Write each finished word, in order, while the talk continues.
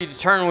To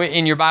turn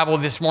in your Bible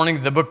this morning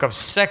to the book of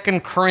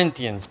 2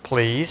 Corinthians,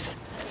 please.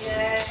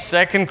 Yes.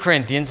 2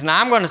 Corinthians. Now,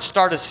 I'm going to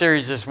start a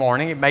series this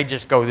morning. It may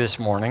just go this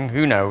morning.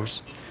 Who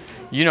knows?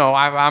 You know,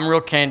 I'm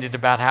real candid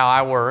about how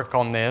I work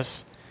on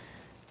this.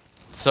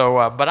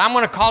 So, but I'm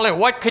going to call it,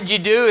 What Could You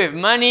Do If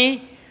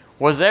Money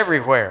Was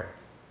Everywhere?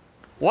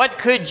 What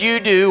could you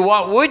do?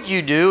 What would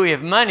you do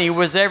if money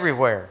was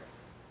everywhere?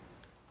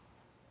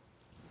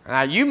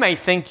 Now, you may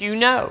think you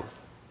know.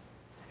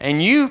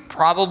 And you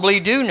probably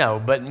do know,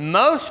 but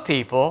most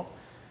people,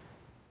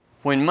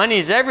 when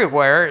money's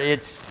everywhere,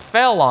 it's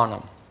fell on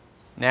them.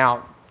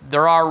 Now,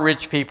 there are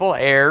rich people,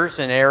 heirs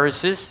and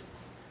heiresses,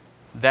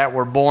 that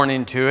were born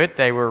into it.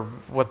 They were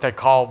what they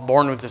call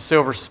born with a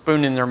silver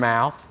spoon in their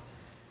mouth.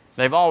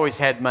 They've always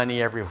had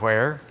money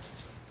everywhere.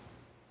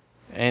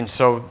 And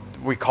so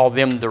we call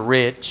them the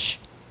rich,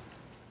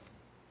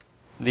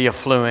 the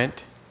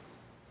affluent.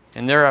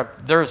 And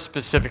they're a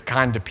specific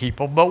kind of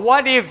people. But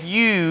what if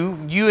you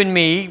and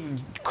me,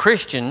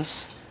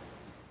 Christians,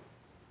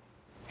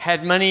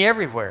 had money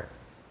everywhere?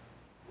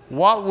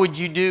 What would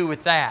you do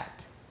with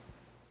that?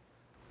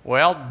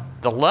 Well,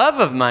 the love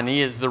of money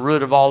is the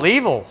root of all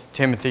evil,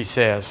 Timothy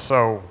says.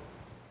 So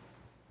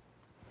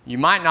you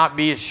might not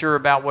be as sure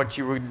about what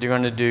you're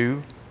going to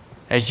do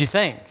as you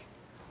think.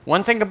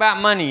 One thing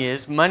about money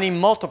is money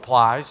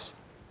multiplies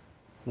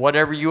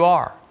whatever you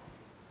are.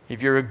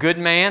 If you're a good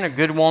man, a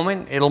good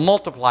woman, it'll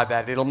multiply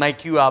that. It'll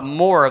make you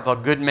more of a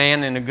good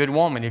man and a good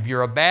woman. If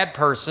you're a bad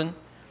person,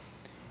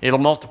 it'll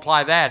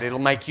multiply that. It'll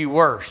make you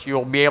worse.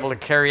 You'll be able to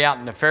carry out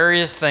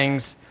nefarious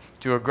things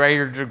to a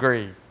greater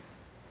degree.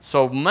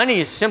 So money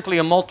is simply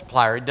a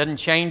multiplier. It doesn't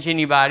change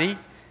anybody.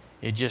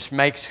 It just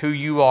makes who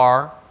you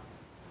are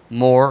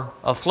more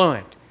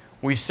affluent.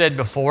 We've said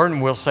before, and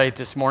we'll say it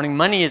this morning,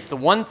 money is the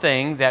one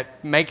thing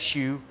that makes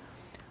you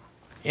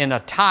in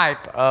a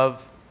type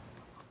of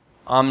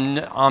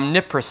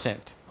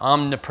omnipresent.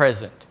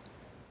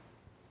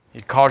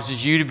 It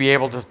causes you to be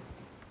able to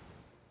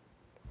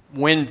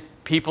win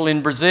people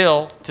in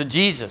Brazil to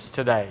Jesus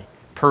today,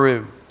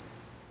 Peru.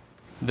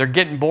 They're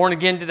getting born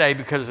again today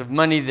because of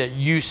money that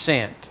you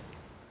sent.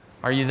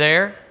 Are you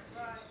there?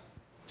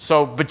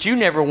 So, but you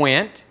never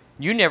went.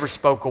 You never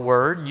spoke a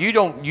word. You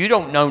don't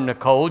know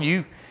Nicole.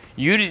 You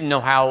didn't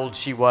know how old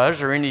she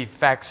was or any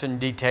facts and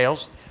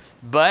details.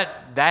 But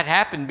that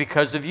happened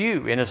because of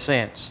you, in a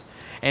sense.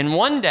 And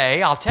one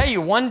day, I'll tell you,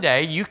 one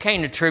day, you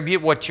can't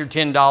attribute what your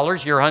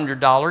 $10, your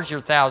 $100,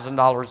 your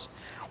 $1,000,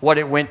 what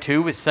it went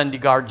to with Sunday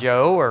Guard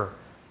Joe or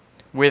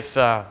with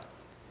the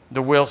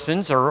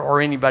Wilsons or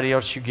anybody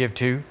else you give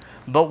to.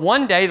 But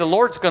one day, the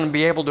Lord's going to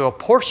be able to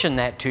apportion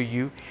that to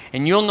you,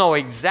 and you'll know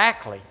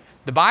exactly.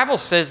 The Bible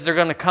says they're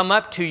going to come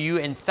up to you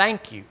and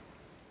thank you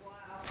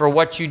for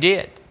what you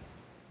did.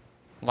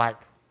 Like,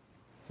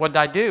 what did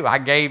I do? I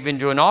gave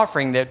into an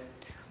offering that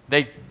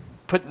they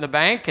put in the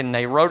bank, and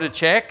they wrote a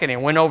check, and it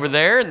went over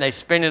there, and they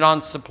spent it on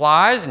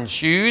supplies and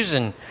shoes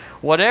and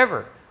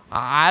whatever.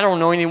 I don't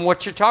know even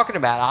what you're talking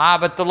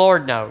about. But the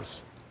Lord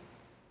knows.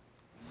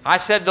 I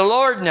said the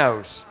Lord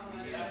knows.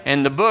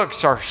 And the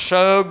books are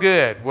so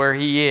good where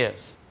He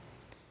is.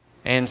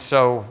 And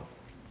so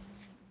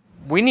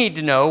we need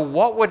to know,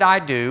 what would I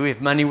do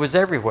if money was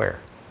everywhere?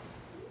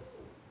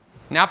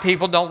 Now,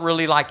 people don't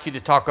really like you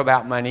to talk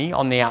about money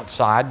on the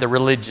outside, the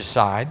religious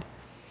side,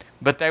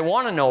 but they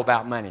want to know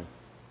about money.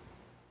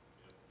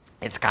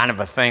 It's kind of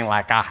a thing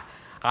like,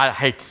 I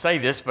hate to say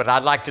this, but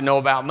I'd like to know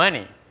about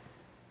money.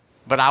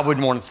 But I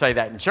wouldn't want to say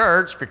that in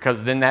church,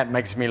 because then that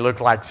makes me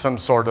look like some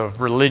sort of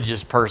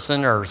religious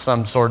person or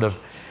some sort of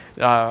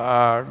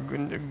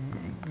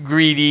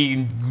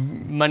greedy,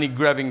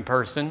 money-grubbing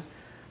person.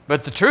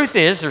 But the truth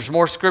is, there's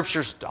more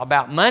scriptures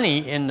about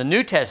money in the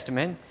New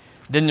Testament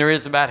than there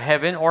is about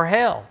heaven or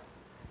hell,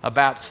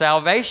 about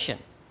salvation.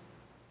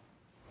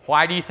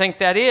 Why do you think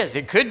that is?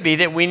 It could be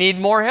that we need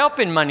more help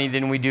in money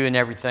than we do in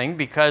everything,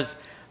 because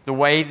the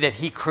way that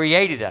He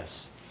created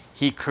us.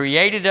 He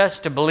created us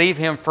to believe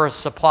Him for a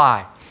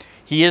supply.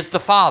 He is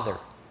the Father,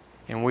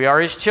 and we are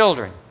His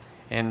children.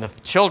 And the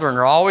children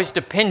are always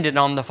dependent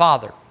on the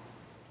Father.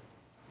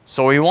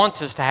 So He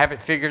wants us to have it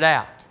figured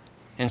out.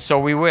 And so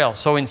we will.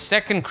 So in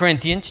 2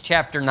 Corinthians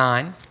chapter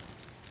 9,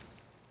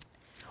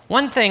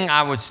 one thing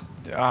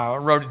I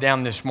wrote it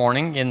down this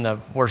morning in the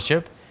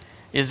worship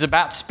is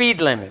about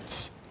speed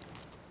limits.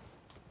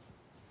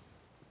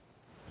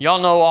 Y'all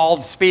know all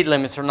the speed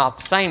limits are not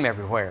the same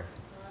everywhere.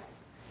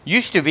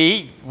 Used to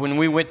be, when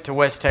we went to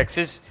West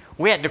Texas,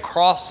 we had to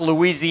cross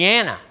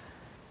Louisiana.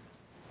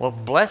 Well,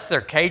 bless their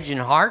Cajun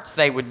hearts,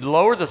 they would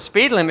lower the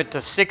speed limit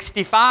to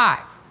 65.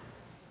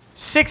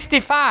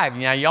 65.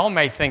 Now, y'all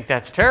may think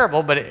that's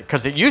terrible, but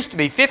because it used to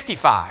be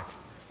 55.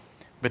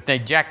 But they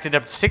jacked it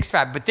up to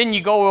 65. But then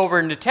you go over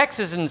into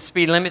Texas and the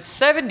speed limit's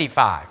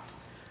 75.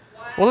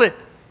 Wow. Well,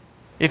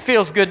 it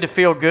feels good to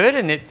feel good,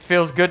 and it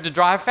feels good to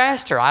drive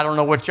faster. I don't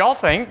know what y'all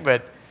think,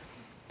 but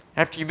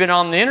after you've been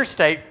on the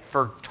interstate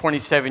for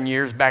 27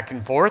 years back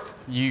and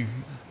forth,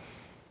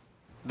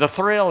 the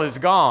thrill is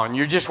gone.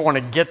 You just want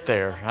to get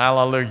there.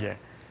 Hallelujah.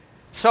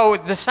 So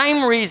the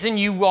same reason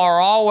you are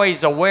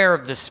always aware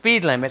of the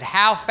speed limit,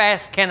 how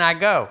fast can I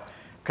go?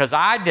 Because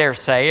I dare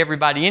say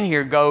everybody in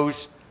here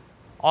goes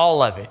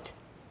all of it.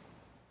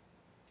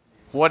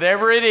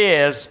 Whatever it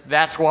is,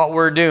 that's what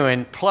we're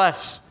doing.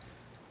 Plus,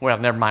 well,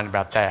 never mind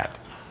about that.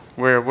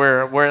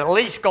 We're at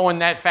least going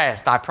that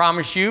fast. I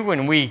promise you,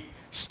 when we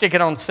stick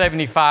it on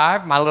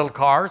 75, my little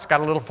car, it's got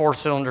a little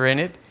 4-cylinder in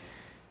it.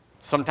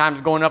 Sometimes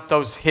going up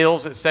those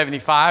hills at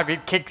 75,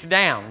 it kicks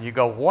down. You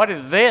go, what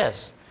is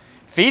this?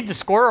 Feed the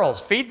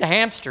squirrels, feed the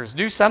hamsters,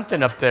 do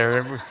something up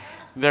there.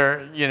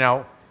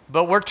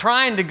 But we're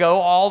trying to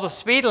go all the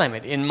speed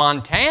limit. In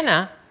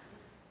Montana,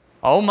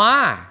 oh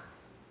my,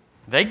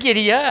 they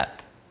giddy up.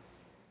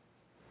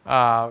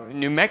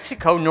 New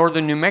Mexico,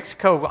 northern New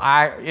Mexico,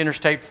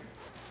 Interstate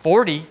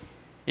 40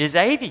 is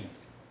 80.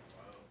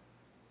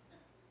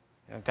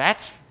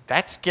 That's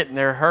getting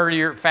there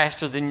hurrier,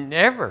 faster than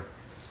ever.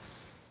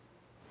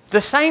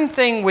 The same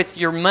thing with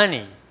your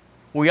money.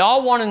 We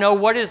all want to know,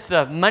 what is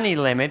the money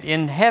limit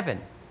in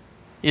heaven?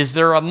 Is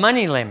there a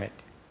money limit?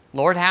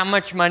 Lord, how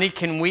much money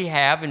can we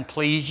have and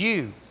please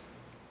you?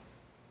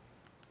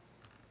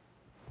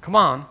 Come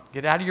on,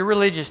 get out of your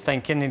religious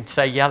thinking and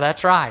say, yeah,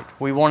 that's right.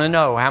 We want to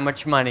know, how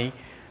much money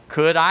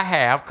could I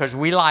have? Because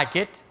we like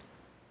it.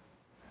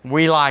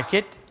 We like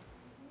it.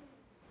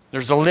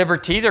 There's a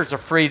liberty, there's a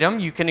freedom.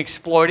 You can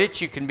exploit it.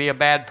 You can be a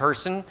bad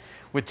person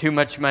with too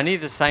much money.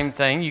 The same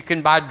thing. You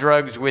can buy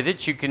drugs with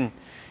it. You can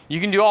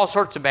do all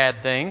sorts of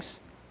bad things.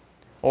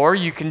 Or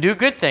you can do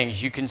good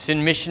things. You can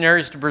send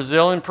missionaries to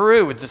Brazil and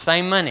Peru with the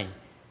same money.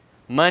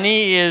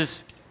 Money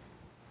is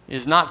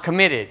not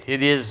committed.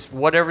 It is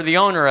whatever the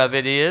owner of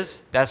it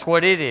is, that's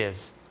what it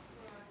is.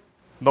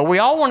 But we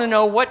all want to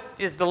know, what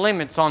is the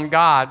limits on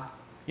God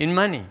in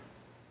money?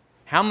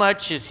 How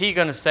much is He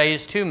going to say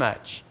is too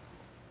much?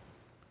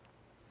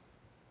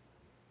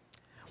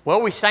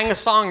 Well, we sang a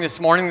song this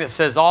morning that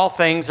says all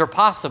things are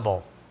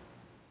possible.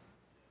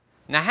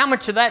 Now, how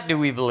much of that do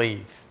we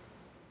believe?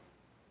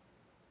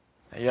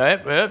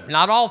 Yeah,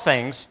 not all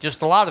things,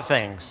 just a lot of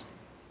things.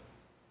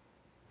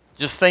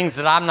 Just things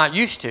that I'm not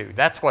used to.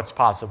 That's what's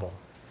possible.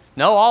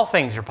 No, all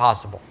things are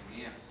possible.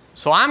 Yes.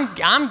 So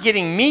I'm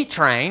getting me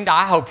trained.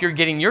 I hope you're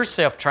getting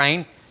yourself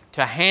trained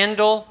to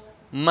handle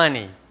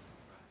money,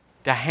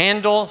 to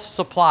handle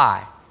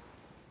supply.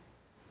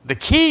 The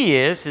key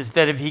is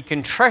that if He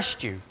can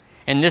trust you,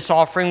 and this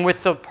offering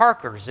with the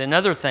Parkers and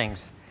other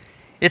things,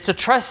 it's a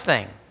trust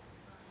thing.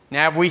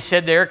 Now, if we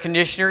said the air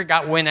conditioner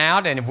went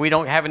out, and if we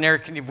don't have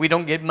if we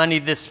don't get money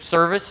this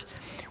service,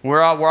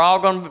 we're all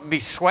going to be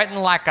sweating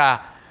like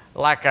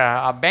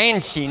a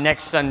banshee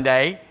next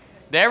Sunday.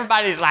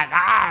 Everybody's like,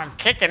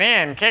 kicking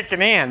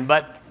in.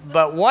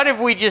 But what if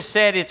we just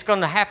said it's going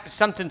to happen?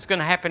 Something's going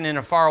to happen in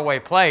a faraway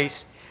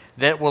place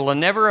that will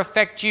never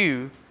affect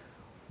you.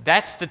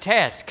 That's the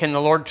test. Can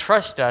the Lord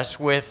trust us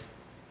with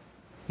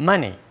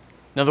money?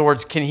 In other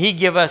words, can He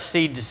give us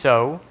seed to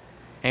sow,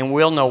 and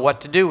we'll know what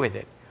to do with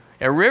it?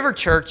 At River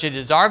Church, it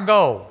is our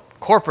goal,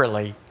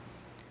 corporately,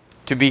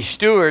 to be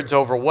stewards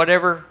over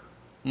whatever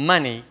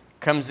money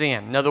comes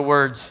in. In other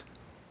words,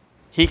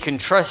 He can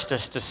trust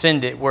us to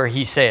send it where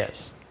He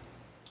says.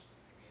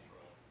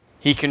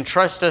 He can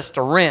trust us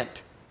to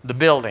rent the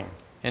building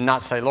and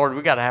not say, Lord,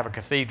 we got to have a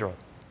cathedral.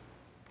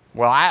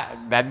 Well,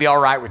 that'd be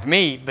all right with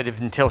me, but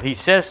until He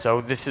says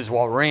so, this is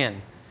what we're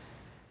in.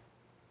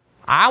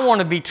 I want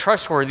to be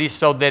trustworthy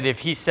so that if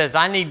He says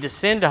I need to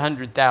send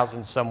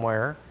 $100,000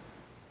 somewhere,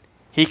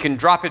 He can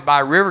drop it by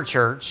River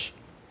Church,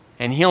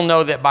 and He'll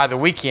know that by the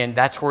weekend,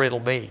 that's where it'll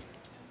be.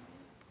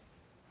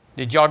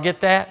 Did y'all get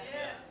that?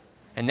 Yes.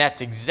 And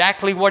that's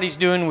exactly what He's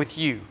doing with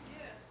you.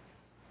 Yes.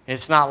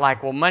 It's not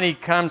like, well, money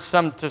comes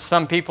to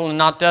some people and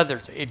not to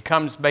others. It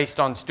comes based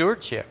on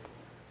stewardship.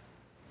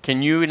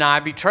 Can you and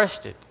I be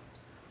trusted?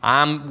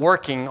 I'm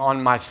working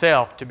on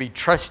myself to be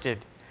trusted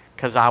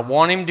because I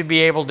want Him to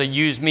be able to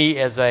use me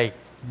as a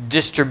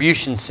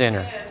distribution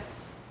center.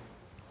 Yes.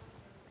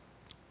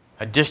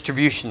 A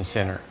distribution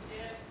center.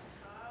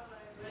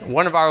 Yes.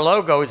 One of our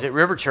logos at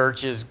River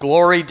Church is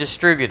Glory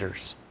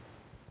Distributors.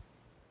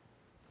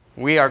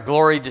 We are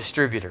glory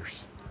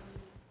distributors.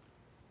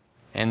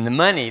 And the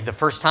money, the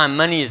first time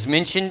money is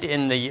mentioned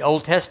in the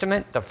Old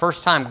Testament, the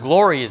first time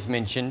glory is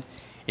mentioned,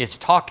 it's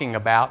talking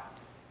about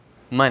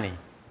money.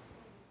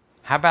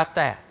 How about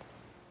that?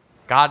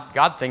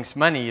 God thinks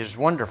money is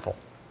wonderful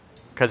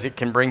because it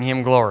can bring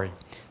Him glory.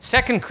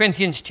 2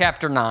 Corinthians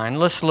chapter 9,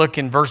 let's look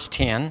in verse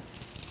 10.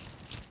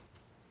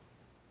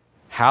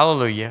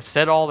 Hallelujah.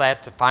 Said all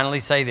that to finally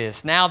say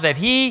this. Now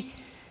he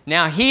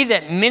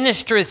that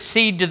ministereth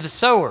seed to the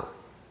sower,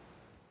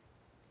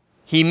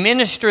 he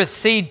ministereth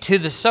seed to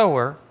the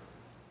sower,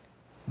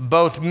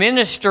 both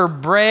minister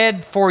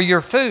bread for your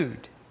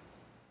food,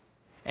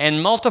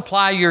 and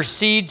multiply your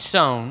seed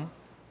sown,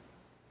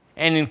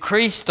 and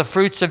increase the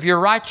fruits of your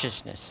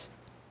righteousness.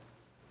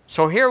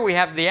 So here we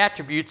have the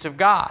attributes of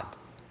God.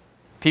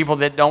 People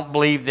that don't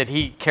believe that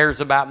He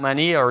cares about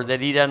money or that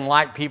He doesn't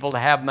like people to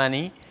have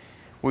money.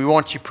 We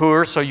want you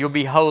poor so you'll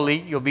be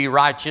holy, you'll be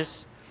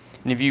righteous.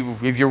 And if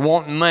you're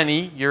wanting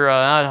money, you're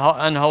an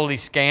unholy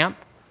scamp.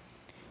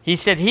 He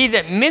said, he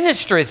that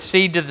ministereth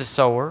seed to the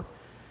sower,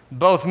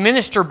 both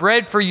minister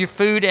bread for your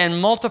food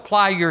and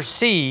multiply your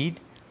seed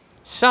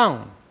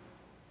sown.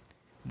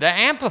 The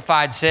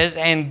Amplified says,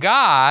 and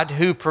God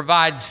who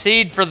provides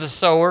seed for the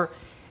sower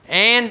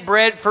and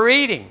bread for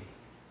eating.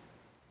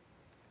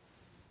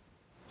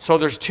 So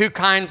there's two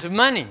kinds of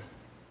money.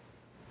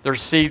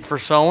 There's seed for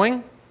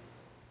sowing,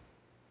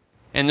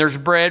 and there's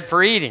bread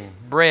for eating.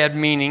 Bread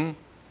meaning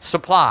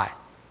supply.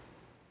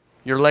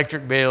 Your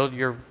electric bill,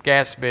 your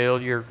gas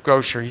bill, your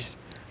groceries.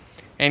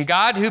 And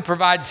God who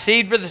provides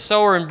seed for the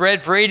sower and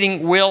bread for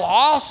eating will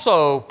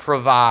also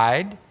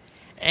provide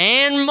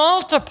and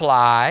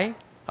multiply,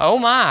 oh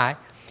my,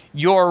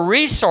 your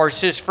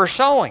resources for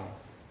sowing.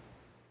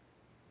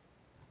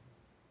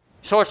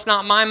 So it's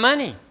not my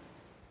money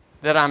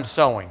that I'm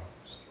sowing.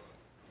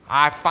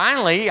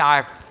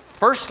 I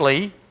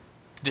firstly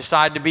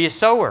decided to be a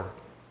sower.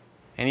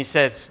 And he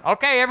says,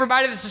 okay,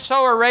 everybody that's a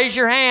sower, raise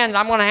your hand.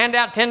 I'm going to hand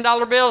out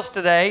 $10 bills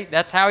today.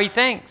 That's how he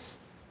thinks.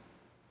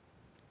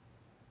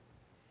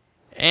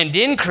 And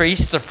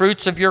increase the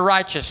fruits of your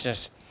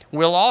righteousness.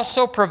 Will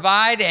also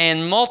provide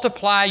and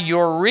multiply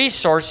your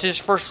resources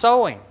for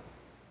sowing.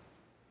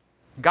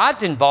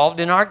 God's involved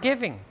in our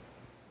giving.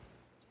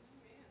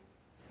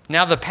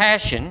 Now the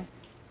Passion,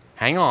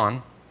 hang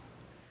on.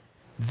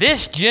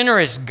 This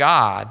generous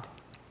God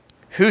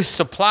who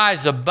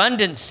supplies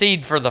abundant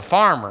seed for the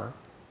farmer,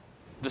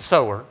 the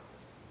sower,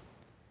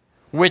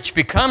 which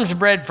becomes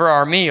bread for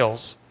our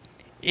meals,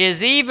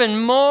 is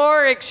even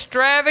more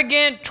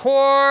extravagant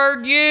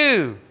toward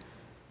you.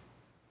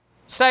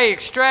 Say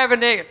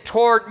extravagant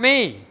toward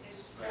me.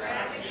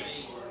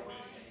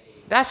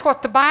 That's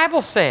what the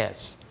Bible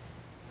says.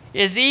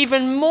 Is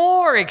even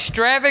more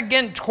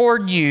extravagant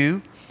toward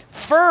you.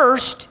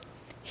 First,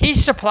 he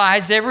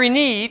supplies every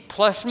need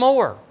plus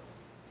more.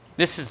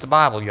 This is the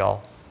Bible,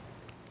 y'all.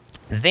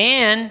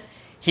 Then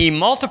he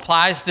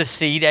multiplies the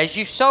seed as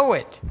you sow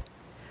it,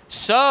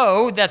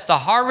 so that the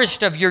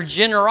harvest of your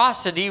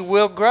generosity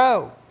will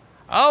grow.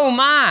 Oh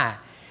my!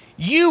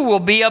 You will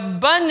be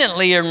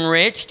abundantly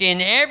enriched in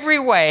every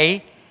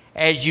way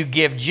as you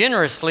give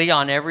generously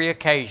on every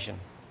occasion.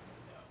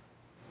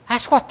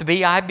 That's what the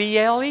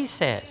Bible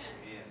says.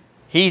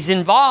 He's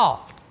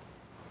involved.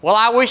 Well,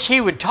 I wish he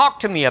would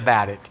talk to me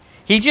about it.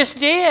 He just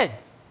did.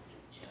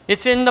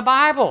 It's in the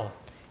Bible.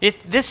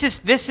 This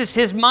is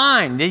his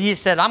mind. He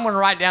said, I'm going to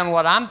write down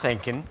what I'm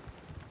thinking.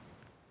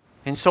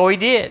 And so he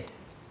did.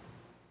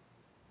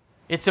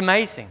 It's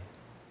amazing.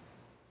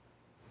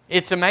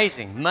 It's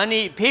amazing.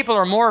 Money, people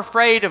are more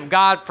afraid of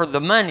God for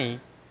the money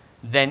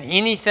than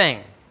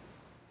anything.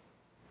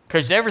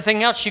 Because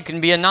everything else you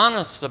can be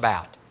anonymous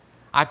about.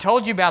 I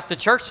told you about the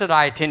church that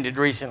I attended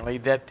recently,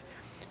 that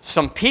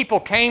some people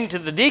came to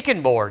the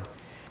deacon board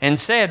and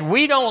said,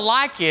 we don't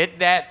like it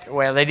that,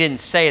 well, they didn't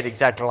say it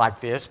exactly like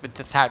this, but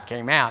that's how it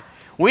came out.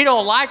 We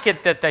don't like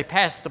it that they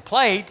pass the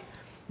plate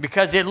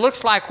because it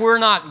looks like we're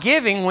not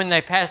giving when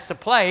they pass the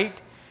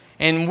plate,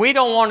 and we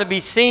don't want to be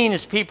seen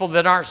as people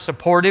that aren't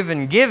supportive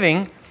and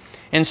giving,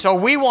 and so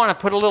we want to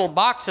put a little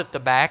box at the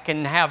back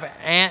and have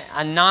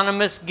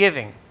anonymous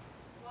giving.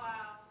 Wow.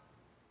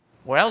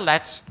 Well,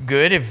 that's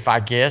good if I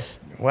guess.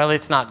 Well,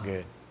 it's not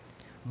good.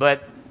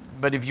 But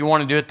if you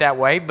want to do it that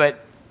way,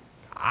 but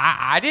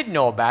I didn't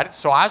know about it,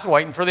 so I was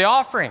waiting for the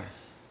offering.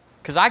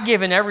 Because I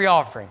give in every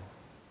offering.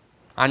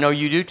 I know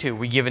you do too.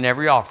 We give in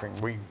every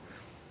offering.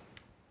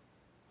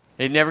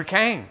 It never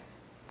came.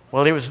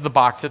 Well, it was the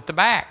box at the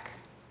back.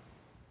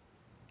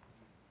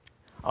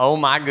 Oh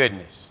my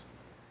goodness.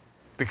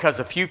 Because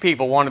a few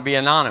people want to be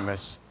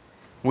anonymous,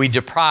 we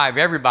deprive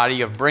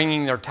everybody of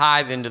bringing their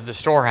tithe into the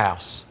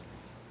storehouse.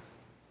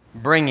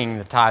 Bringing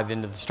the tithe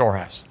into the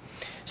storehouse.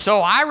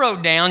 So I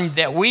wrote down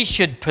that we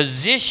should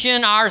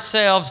position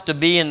ourselves to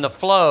be in the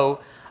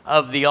flow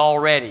of the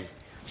already.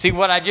 See,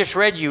 what I just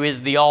read you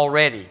is the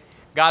already.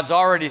 God's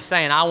already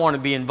saying, I want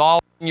to be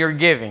involved in your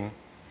giving.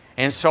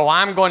 And so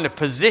I'm going to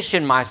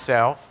position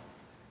myself.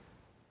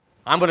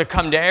 I'm going to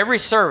come to every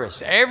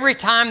service. Every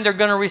time they're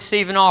going to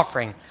receive an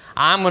offering,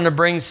 I'm going to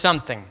bring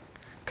something.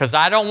 Because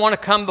I don't want to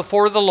come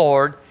before the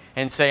Lord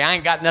and say, I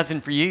ain't got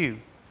nothing for you.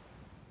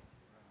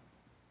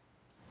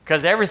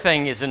 Because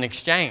everything is an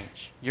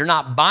exchange. You're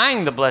not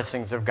buying the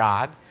blessings of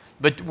God,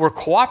 but we're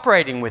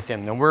cooperating with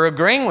Him and we're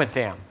agreeing with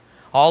Him.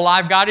 All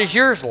I've got is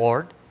yours,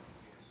 Lord.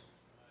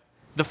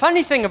 The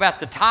funny thing about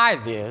the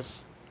tithe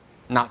is,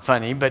 not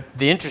funny, but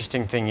the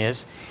interesting thing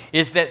is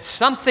that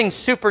something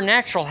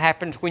supernatural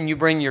happens when you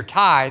bring your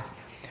tithe.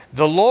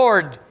 The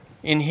Lord,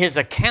 in His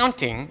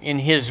accounting, in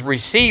His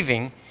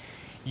receiving,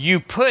 you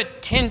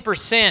put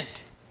 10%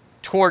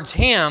 towards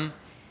Him,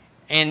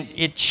 and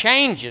it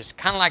changes,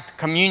 kind of like the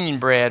communion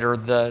bread or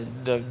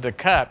the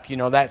cup, you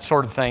know, that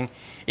sort of thing.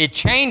 It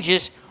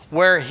changes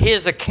where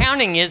His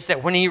accounting is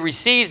that when He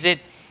receives it,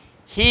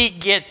 He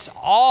gets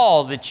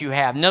all that you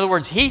have. In other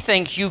words, He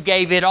thinks you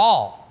gave it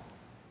all.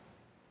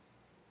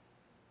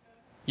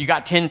 You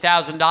got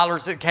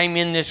 $10,000 that came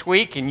in this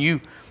week and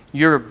you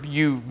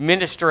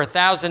minister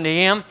 $1,000 to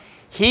Him.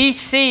 He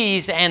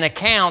sees and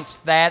accounts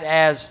that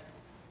as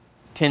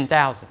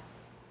 $10,000.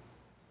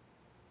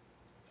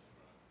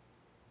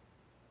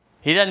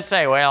 He doesn't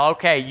say, well,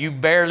 okay, you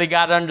barely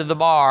got under the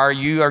bar.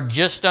 You are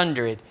just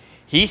under it.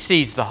 He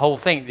sees the whole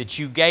thing, that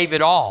you gave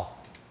it all.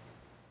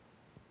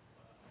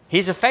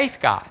 He's a faith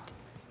God.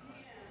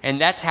 And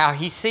that's how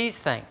he sees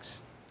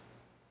things.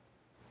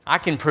 I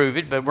can prove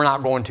it, but we're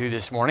not going to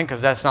this morning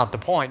because that's not the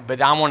point.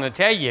 But I want to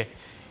tell you,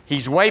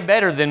 he's way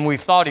better than we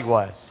thought he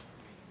was.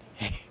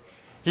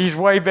 He's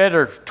way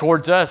better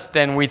towards us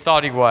than we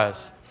thought he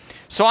was.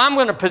 So I'm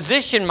going to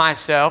position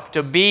myself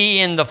to be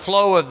in the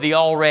flow of the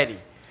already.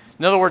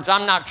 In other words,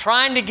 I'm not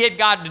trying to get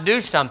God to do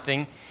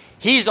something.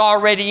 He's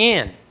already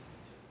in.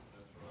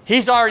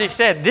 He's already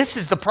said, this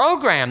is the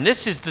program.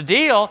 This is the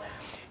deal.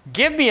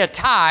 Give me a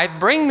tithe.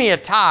 Bring me a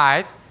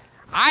tithe.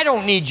 I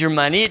don't need your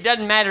money. It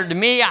doesn't matter to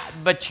me,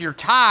 but your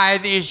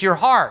tithe is your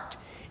heart.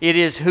 It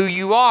is who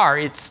you are.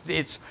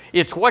 It's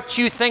what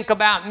you think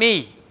about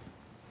me.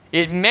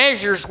 It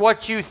measures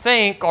what you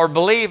think or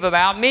believe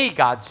about me,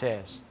 God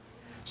says.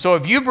 So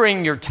if you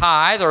bring your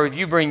tithe or if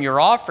you bring your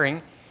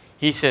offering,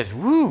 he says,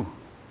 woo,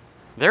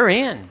 they're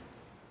in.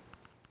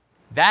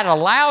 That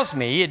allows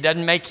me, it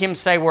doesn't make him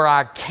say where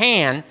I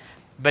can,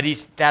 but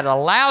that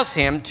allows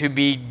him to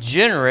be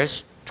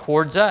generous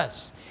towards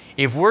us.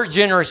 If we're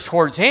generous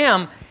towards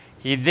him,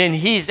 then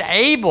he's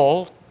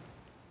able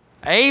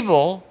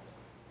to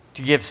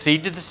give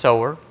seed to the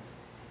sower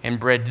and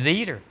bread to the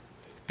eater.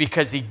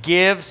 Because he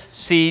gives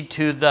seed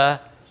to the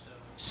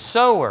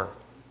sower.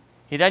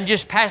 He doesn't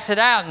just pass it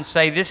out and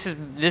say, this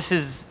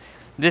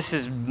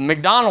is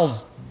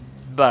McDonald's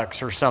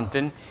bucks or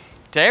something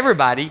to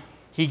everybody.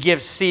 He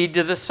gives seed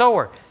to the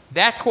sower.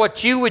 That's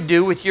what you would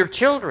do with your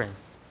children.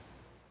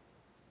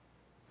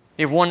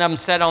 If one of them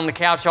sat on the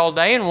couch all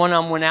day and one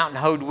of them went out and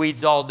hoed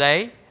weeds all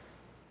day,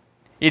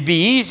 it'd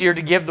be easier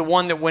to give the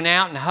one that went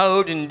out and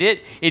hoed and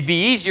it'd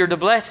be easier to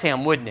bless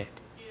him, wouldn't it?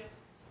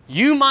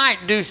 You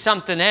might do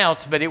something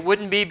else, but it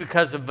wouldn't be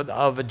because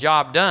of a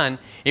job done.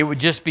 It would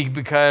just be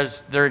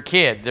because they're a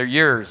kid, they're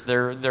yours,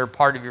 they're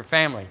part of your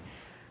family.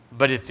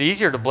 But it's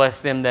easier to bless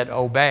them that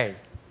obey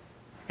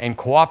and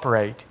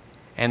cooperate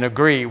and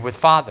agree with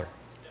Father.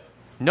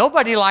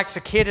 Nobody likes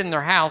a kid in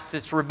their house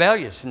that's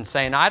rebellious and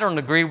saying, I don't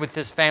agree with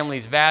this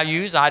family's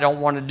values. I don't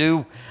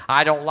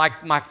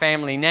like my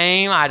family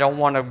name. I don't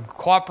want to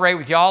cooperate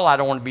with y'all. I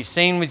don't want to be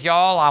seen with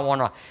y'all. I want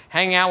to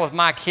hang out with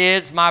my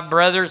kids, my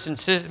brothers and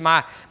sisters,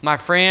 my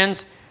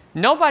friends.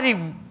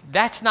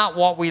 That's not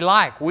what we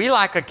like. We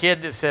like a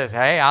kid that says,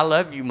 hey, I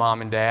love you,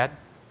 Mom and Dad.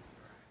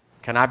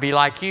 Can I be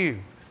like you?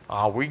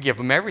 Oh, we give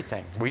them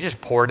everything. We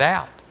just pour it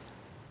out.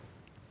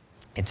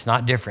 It's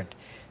not different.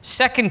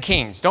 2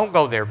 Kings, don't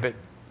go there, but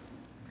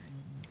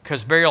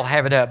because Barry will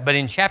have it up. But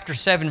in chapter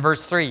 7,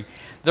 verse 3,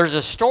 there's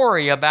a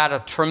story about a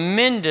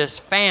tremendous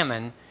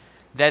famine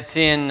that's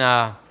in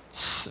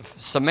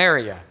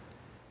Samaria.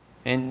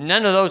 And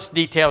none of those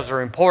details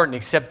are important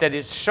except that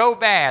it's so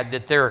bad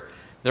that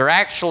they're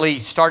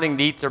actually starting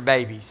to eat their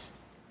babies.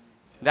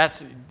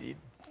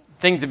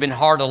 Things have been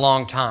hard a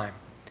long time.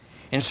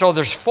 And so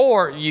there's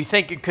 4, you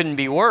think it couldn't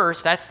be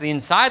worse. That's the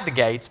inside the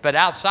gates. But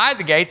outside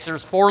the gates,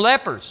 there's 4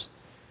 lepers.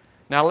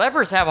 Now,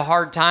 lepers have a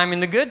hard time in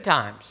the good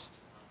times.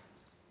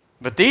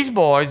 But these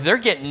boys, they're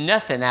getting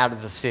nothing out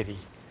of the city.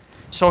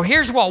 So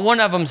here's what one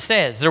of them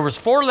says. There was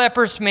 4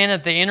 leprous men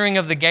at the entering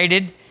of the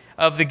gate,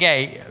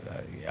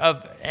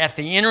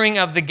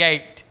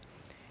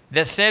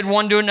 that said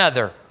one to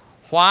another,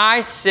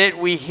 why sit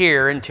we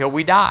here until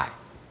we die?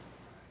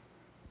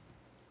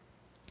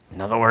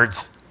 In other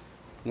words,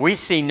 we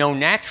see no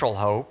natural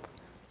hope.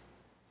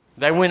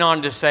 They went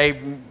on to say,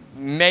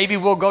 maybe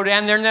we'll go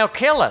down there and they'll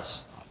kill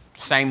us.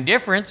 Same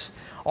difference.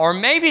 Or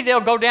maybe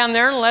they'll go down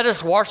there and let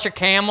us wash a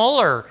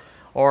camel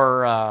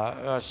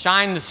or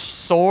shine the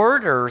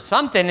sword or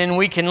something and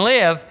we can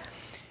live.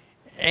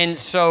 And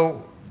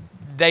so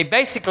they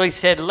basically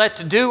said,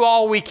 let's do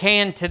all we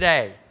can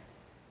today.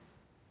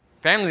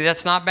 Family,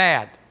 that's not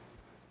bad.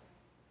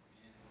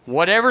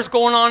 Whatever's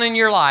going on in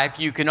your life,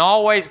 you can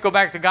always go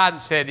back to God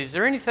and say, is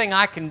there anything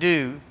I can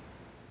do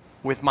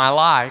with my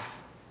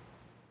life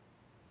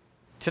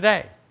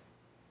today?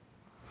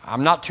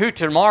 I'm not to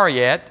tomorrow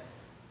yet.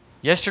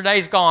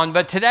 Yesterday's gone,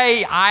 but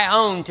today, I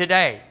own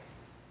today.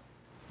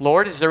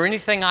 Lord, is there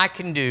anything I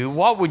can do?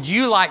 What would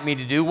you like me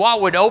to do?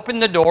 What would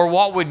open the door?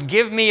 What would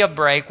give me a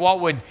break? What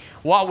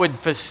would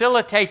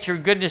facilitate your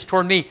goodness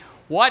toward me?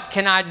 What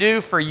can I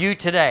do for you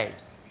today?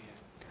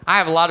 I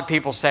have a lot of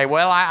people say,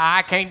 well,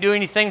 I can't do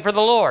anything for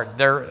the Lord.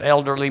 They're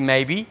elderly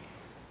maybe.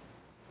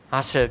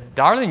 I said,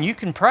 darling, you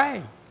can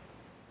pray.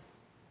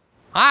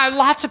 I have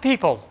lots of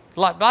people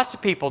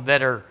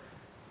that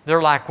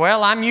they're like,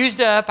 well, I'm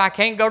used up. I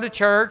can't go to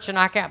church and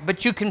I can't,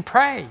 but you can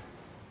pray.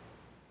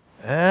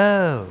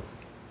 Oh,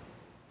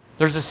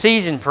 there's a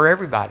season for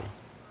everybody.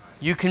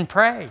 You can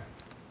pray.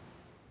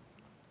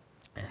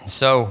 And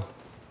so,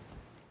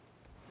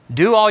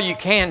 do all you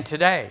can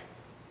today.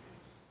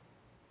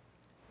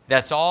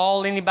 That's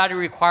all anybody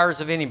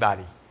requires of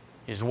anybody,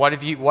 is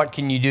what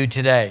can you do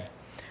today?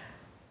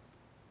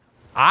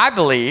 I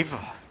believe,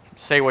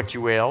 say what you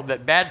will,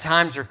 that bad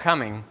times are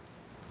coming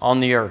on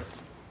the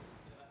earth.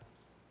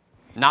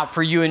 Not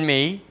for you and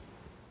me,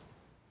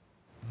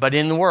 but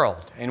in the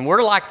world. And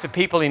we're like the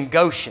people in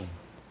Goshen.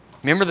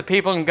 Remember the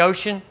people in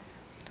Goshen?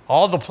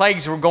 All the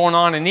plagues were going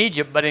on in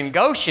Egypt, but in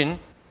Goshen,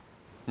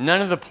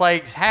 none of the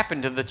plagues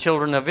happened to the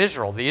children of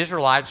Israel. The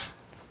Israelites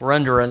were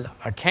under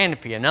a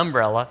canopy, an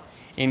umbrella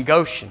in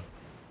Goshen.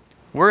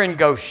 We're in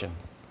Goshen,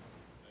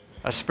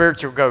 a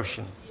spiritual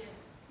Goshen.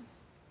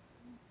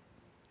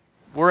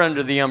 We're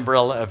under the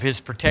umbrella of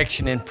His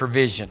protection and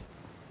provision.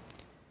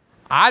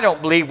 I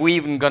don't believe we're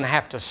even going to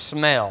have to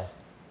smell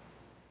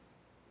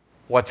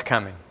what's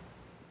coming.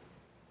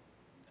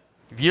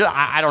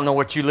 I don't know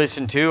what you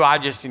listen to. I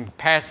just, in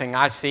passing,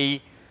 I see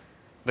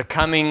the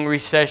coming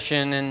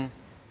recession and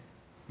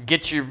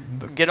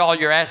get all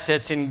your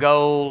assets in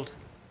gold.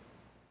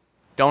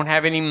 Don't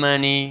have any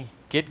money.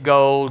 Get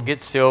gold,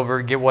 get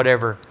silver, get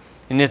whatever.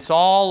 And it's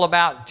all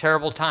about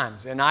terrible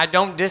times. And I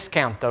don't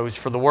discount those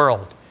for the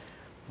world.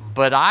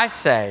 But I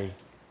say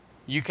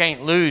you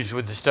can't lose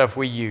with the stuff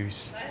we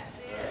use.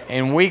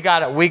 And we got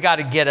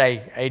to get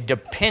a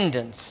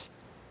dependence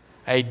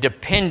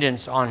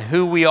on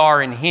who we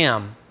are in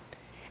Him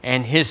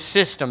and His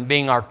system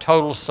being our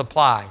total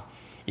supply.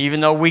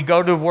 Even though we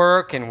go to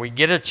work and we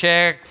get a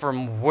check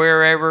from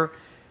wherever,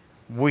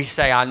 we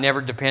say, I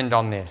never depend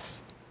on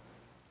this.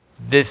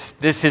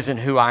 This isn't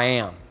who I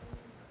am.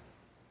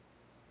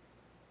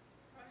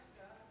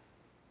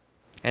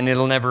 And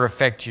it'll never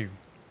affect you.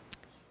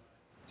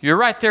 You're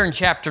right there in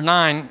chapter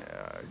 9.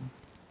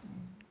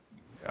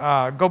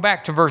 Go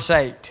back to verse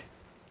 8,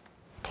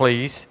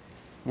 please.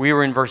 We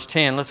were in verse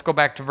 10. Let's go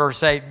back to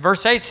verse 8.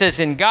 Verse 8 says,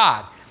 in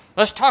God.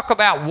 Let's talk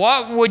about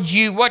what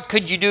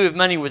could you do if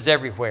money was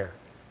everywhere?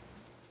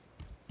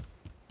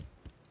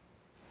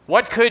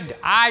 What could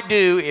I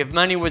do if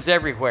money was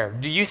everywhere?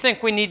 Do you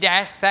think we need to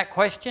ask that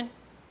question?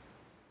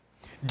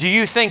 Do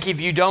you think if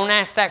you don't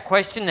ask that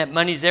question that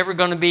money's ever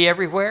going to be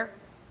everywhere?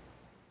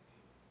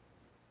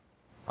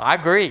 I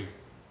agree.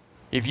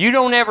 If you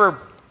don't ever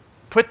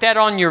put that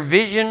on your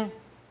vision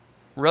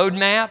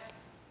roadmap,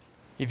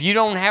 if you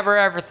don't have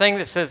everything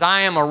that says,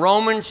 I am a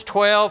Romans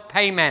 12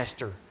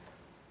 paymaster.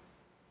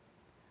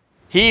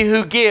 He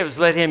who gives,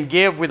 let him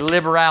give with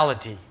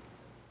liberality.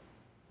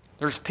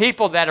 There's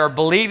people that are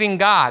believing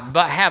God,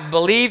 but have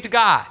believed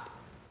God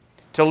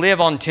to live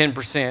on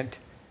 10%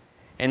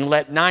 and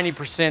let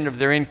 90% of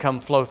their income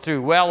flow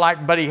through. Well,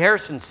 like Buddy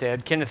Harrison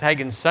said, Kenneth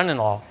Hagin's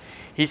son-in-law,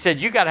 he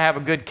said, you got to have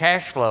a good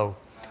cash flow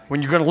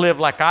when you're going to live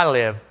like I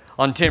live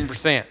on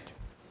 10%.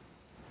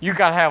 You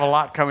got to have a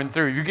lot coming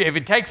through. If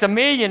it takes $1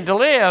 million to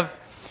live,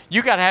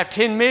 you got to have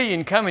 10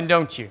 million coming,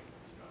 don't you?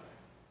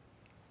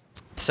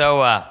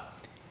 So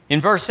in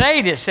verse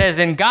 8 it says,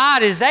 and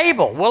God is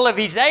able. Well, if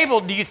He's able,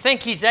 do you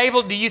think He's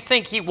able? Do you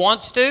think He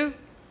wants to?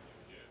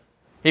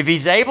 If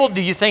He's able,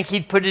 do you think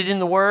He'd put it in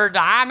the Word?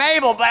 I'm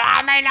able, but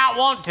I may not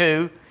want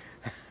to.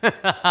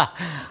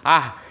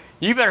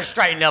 You better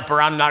straighten up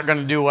or I'm not going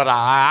to do what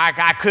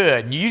I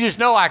could. You just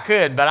know I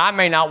could, but I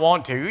may not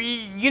want to.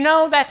 You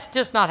know, that's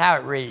just not how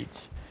it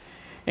reads.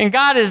 And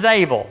God is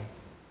able.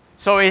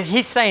 So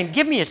He's saying,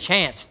 give me a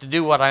chance to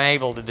do what I'm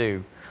able to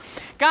do.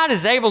 God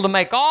is able to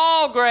make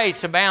all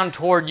grace abound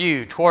toward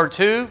you. Towards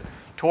who?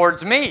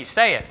 Towards me.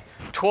 Say it.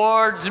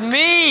 Towards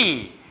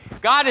me.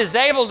 God is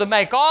able to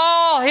make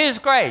all His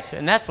grace.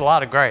 And that's a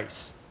lot of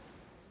grace.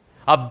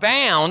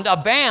 Abound,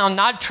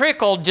 not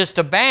trickle, just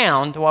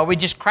abound. Well, we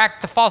just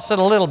cracked the faucet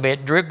a little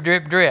bit. Drip,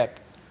 drip, drip.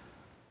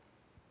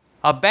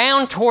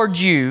 Abound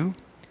towards you.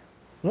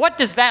 What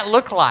does that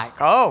look like?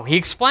 Oh, He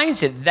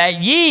explains it.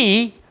 That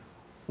ye,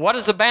 what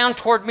does abound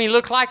toward me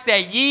look like?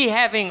 That ye,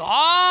 having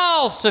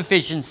all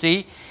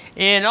sufficiency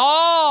in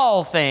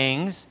all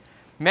things,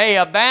 may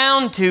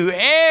abound to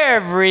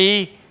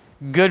every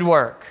good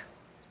work.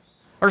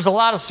 There's a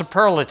lot of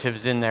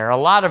superlatives in there, a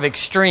lot of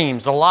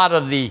extremes, a lot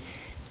of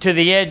to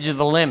the edge of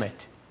the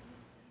limit.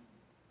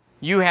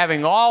 You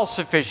having all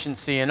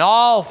sufficiency in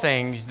all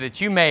things, that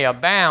you may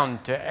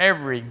abound to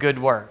every good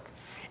work.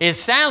 It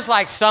sounds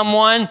like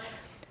someone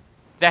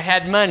that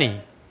had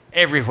money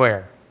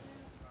everywhere,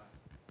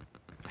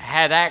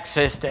 had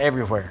access to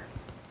everywhere.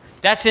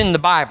 That's in the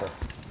Bible.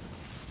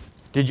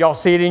 Did y'all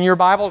see it in your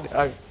Bible?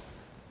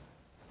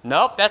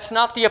 Nope, that's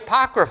not the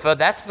Apocrypha.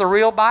 That's the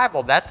real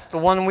Bible. That's the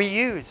one we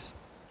use.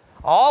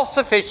 All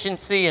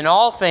sufficiency in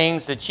all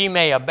things, that ye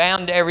may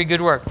abound to every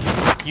good work.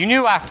 You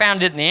knew I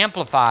found it in the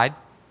Amplified.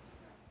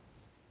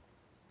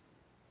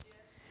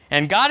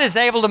 And God is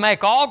able to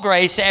make all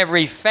grace,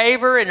 every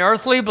favor and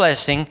earthly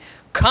blessing,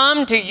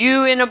 come to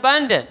you in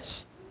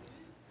abundance.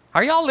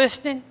 Are y'all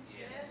listening?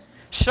 Yes.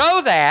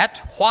 So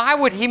that, why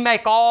would He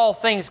make all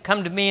things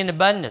come to me in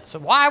abundance?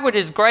 Why would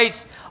His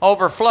grace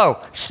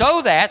overflow?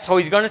 So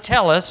He's going to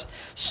tell us,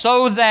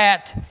 so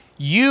that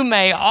you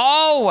may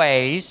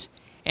always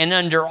and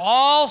under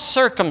all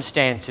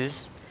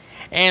circumstances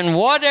and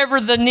whatever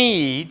the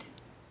need,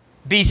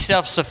 be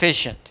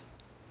self-sufficient.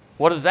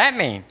 What does that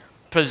mean?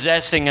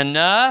 Possessing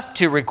enough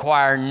to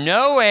require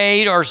no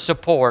aid or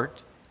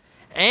support,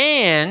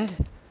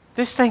 and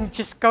this thing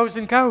just goes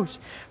and goes.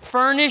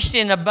 Furnished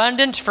in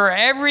abundance for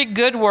every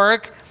good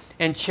work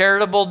and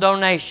charitable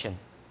donation.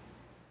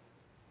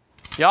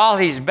 Y'all,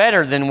 He's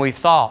better than we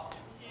thought.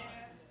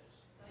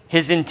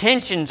 His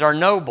intentions are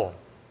noble.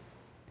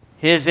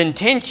 His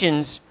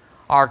intentions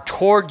are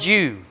toward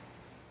you.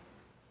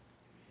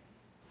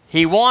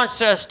 He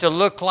wants us to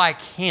look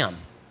like Him.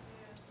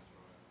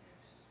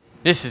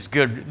 This is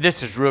good.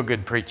 This is real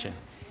good preaching.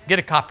 Get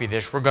a copy of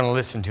this. We're going to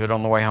listen to it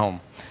on the way home.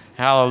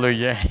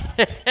 Hallelujah.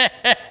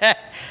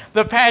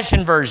 The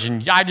Passion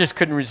Version, I just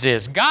couldn't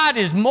resist. God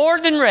is more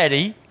than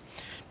ready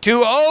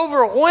to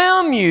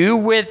overwhelm you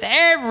with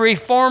every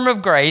form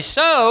of grace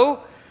so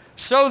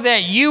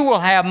that you will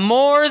have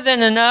more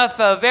than enough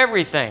of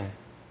everything.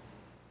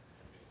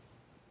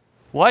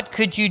 What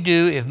could you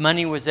do if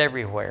money was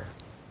everywhere?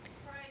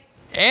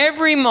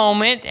 Every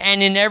moment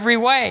and in every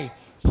way.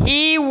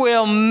 He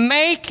will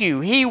make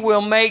you, He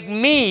will make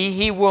me,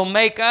 He will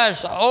make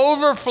us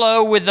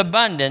overflow with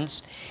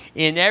abundance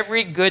in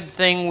every good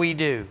thing we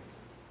do.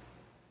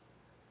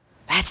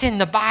 That's in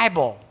the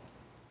Bible.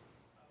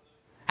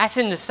 That's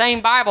in the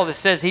same Bible that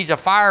says He's a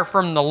fire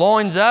from the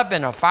loins up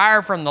and a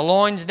fire from the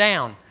loins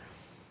down.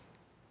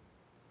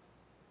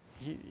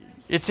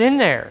 It's in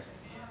there.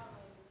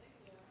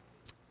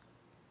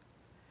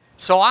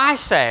 So I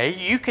say,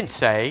 you can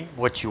say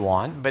what you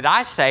want, but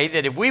I say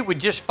that if we would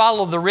just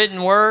follow the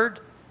written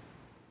word,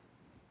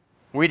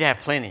 we'd have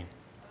plenty.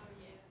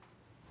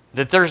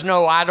 That there's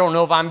no, I don't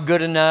know if I'm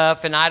good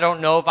enough, and I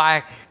don't know if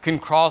I can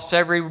cross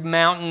every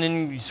mountain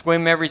and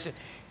swim every...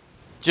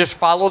 Just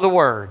follow the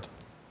word.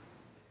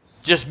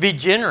 Just be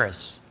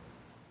generous.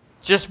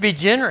 Just be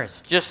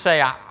generous. Just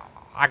say,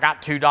 I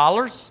got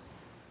 $2.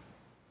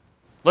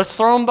 Let's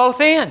throw them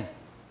both in.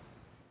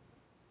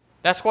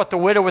 That's what the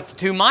widow with the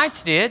 2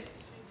 mites did.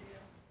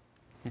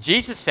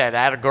 Jesus said,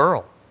 "Atta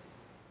girl."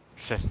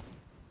 He said,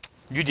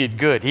 "You did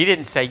good." He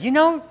didn't say,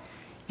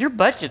 your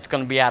budget's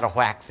going to be out of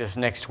whack this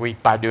next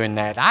week by doing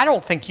that. I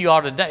don't think you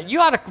ought to. You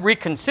ought to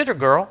reconsider,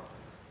 girl.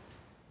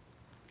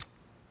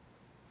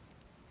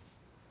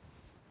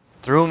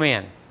 Threw them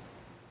in.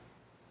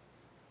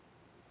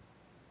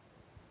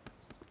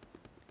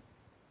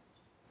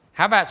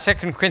 How about 2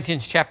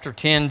 Corinthians chapter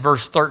 10,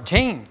 verse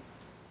 13?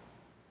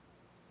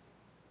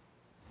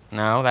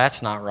 No,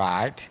 that's not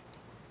right.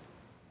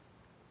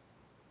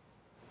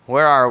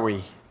 Where are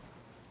we?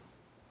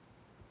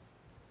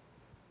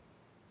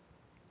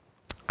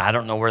 I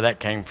don't know where that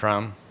came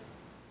from.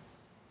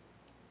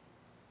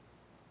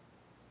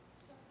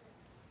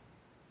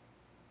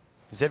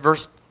 Is it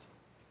verse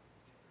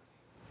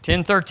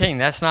 10:13?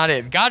 That's not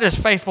it. God is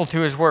faithful to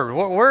His word.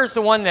 Where's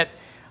the one that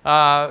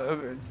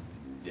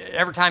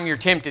every time you're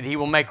tempted, He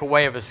will make a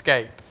way of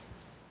escape?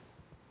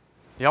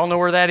 Y'all know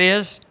where that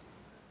is?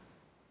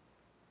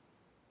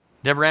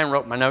 Deborah Ann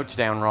wrote my notes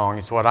down wrong,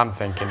 is what I'm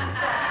thinking.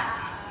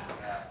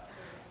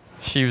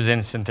 She was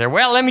innocent there.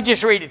 Well, let me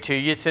just read it to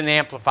you. It's in the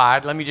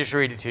Amplified. Let me just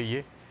read it to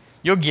you.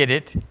 You'll get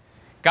it.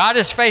 God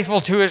is faithful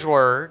to His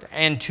word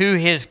and to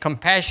His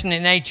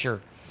compassionate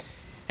nature.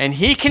 And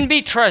He can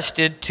be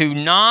trusted to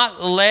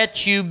not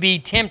let you be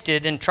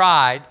tempted and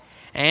tried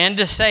and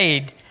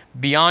essayed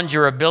beyond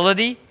your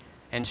ability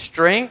and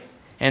strength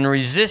and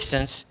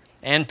resistance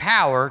and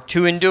power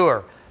to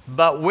endure.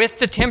 But with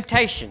the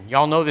temptation,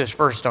 y'all know this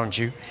verse, don't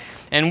you?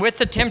 And with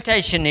the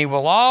temptation, He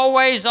will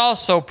always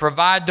also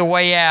provide the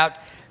way out,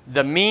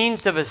 the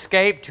means of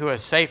escape to a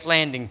safe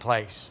landing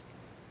place.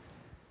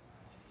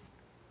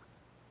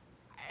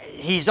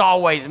 He's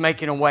always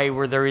making a way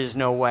where there is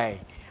no way.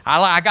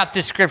 I got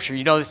this scripture.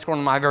 It's one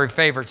of my very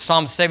favorites.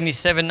 Psalm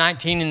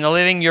 77:19 in the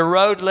Living. Your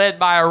road led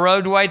by a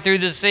roadway through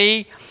the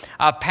sea,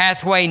 a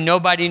pathway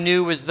nobody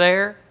knew was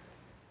there.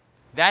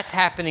 That's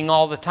happening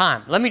all the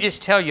time. Let me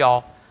just tell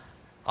y'all,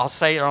 I'll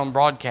say it on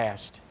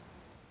broadcast.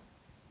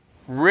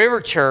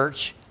 River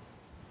Church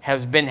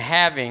has been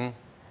having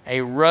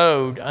a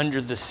road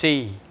under the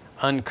sea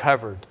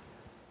uncovered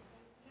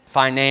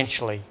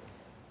financially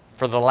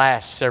for the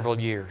last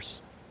several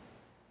years.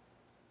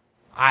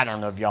 I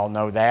don't know if y'all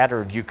know that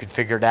or if you could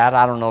figure it out.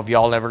 I don't know if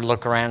y'all ever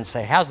look around and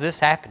say, how's this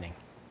happening?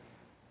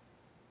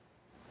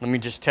 Let me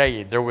just tell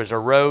you, there was a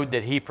road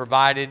that He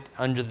provided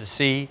under the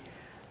sea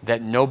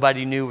that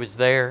nobody knew was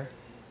there.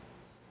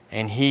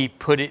 And He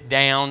put it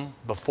down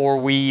before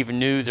we even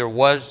knew there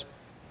was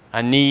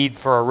a need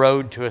for a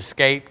road to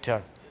escape,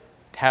 to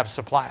have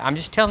supply. I'm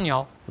just telling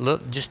y'all,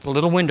 just a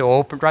little window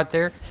opened right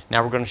there.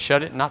 Now we're going to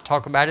shut it and not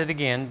talk about it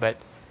again, but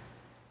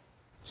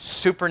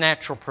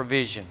supernatural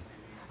provision,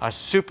 a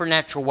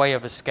supernatural way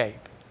of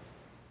escape.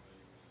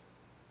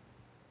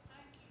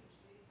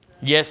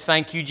 Yes,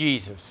 thank you,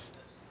 Jesus.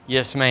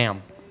 Yes,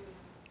 ma'am.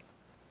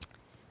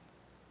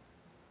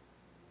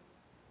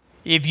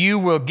 If you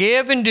will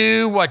give and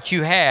do what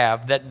you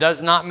have that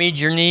does not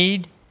meet your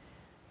need,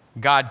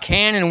 God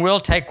can and will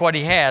take what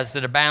He has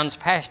that abounds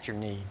past your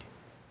need.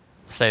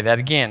 Say that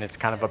again. It's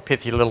kind of a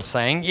pithy little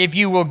saying. If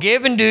you will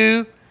give and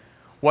do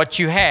what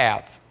you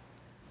have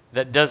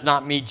that does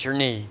not meet your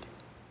need.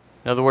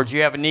 In other words,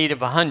 you have a need of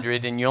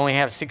 100 and you only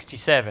have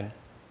 67.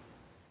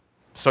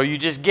 So you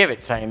just give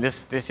it, saying,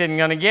 this isn't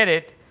going to get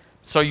it.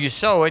 So you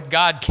sow it.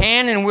 God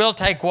can and will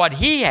take what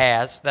He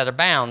has that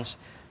abounds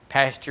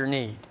past your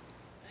need.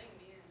 Amen.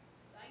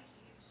 Thank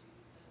you.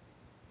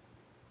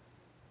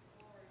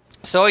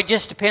 So it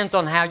just depends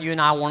on how you and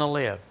I want to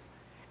live.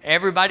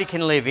 Everybody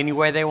can live any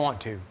way they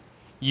want to.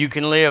 You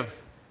can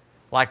live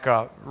like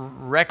a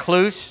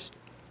recluse,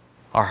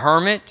 a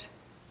hermit,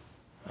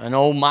 an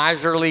old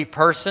miserly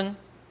person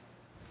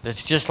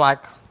that's just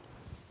like,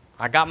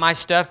 I got my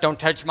stuff, don't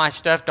touch my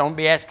stuff, don't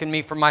be asking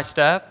me for my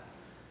stuff.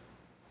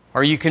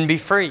 Or you can be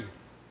free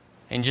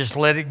and just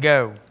let it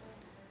go.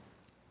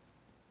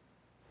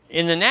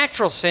 In the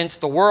natural sense,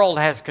 the world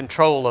has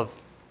control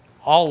of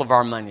all of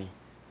our money.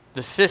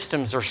 The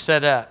systems are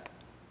set up.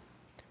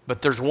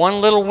 But there's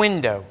one little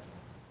window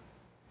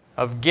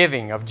of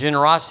giving, of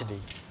generosity,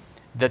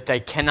 that they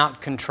cannot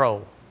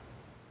control.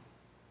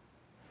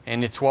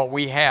 And it's what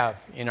we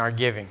have in our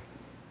giving.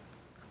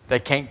 They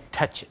can't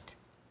touch it.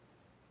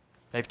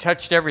 They've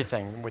touched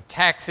everything with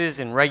taxes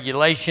and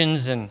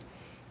regulations, and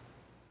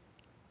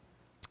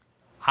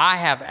I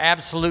have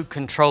absolute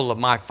control of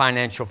my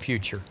financial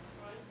future.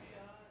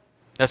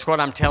 That's what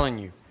I'm telling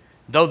you.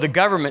 Though the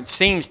government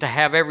seems to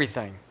have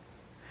everything,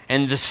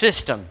 and the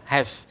system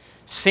has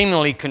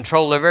seemingly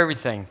control of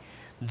everything,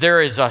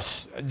 there's an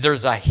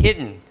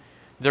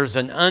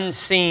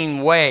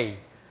unseen way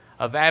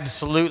of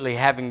absolutely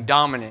having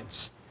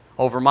dominance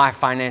over my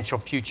financial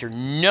future.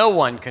 No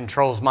one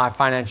controls my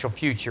financial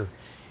future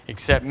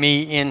except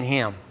me in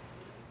Him.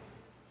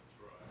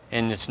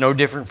 And it's no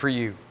different for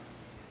you.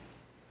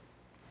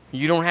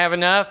 You don't have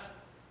enough?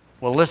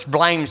 Well, let's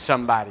blame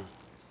somebody.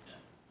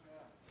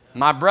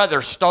 My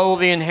brother stole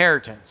the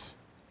inheritance.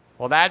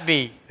 Well, that'd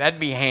be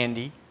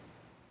handy,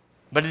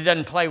 but it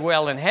doesn't play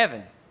well in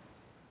heaven.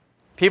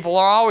 People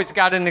are always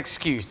got an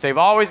excuse. They've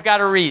always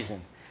got a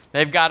reason.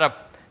 They've got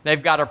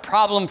a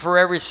problem for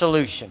every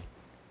solution.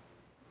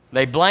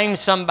 They blame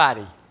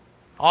somebody.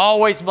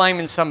 Always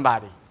blaming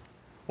somebody.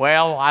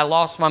 Well, I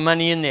lost my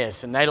money in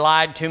this, and they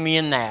lied to me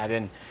in that,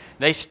 and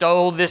they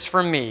stole this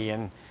from me,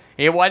 and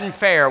it wasn't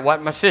fair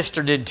what my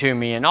sister did to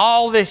me, and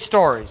all these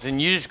stories,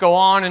 and you just go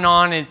on,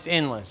 and it's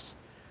endless.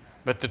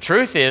 But the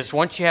truth is,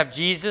 once you have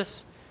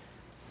Jesus,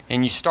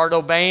 and you start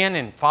obeying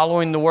and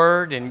following the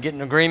Word and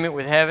getting agreement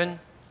with heaven,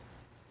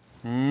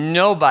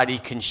 nobody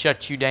can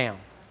shut you down.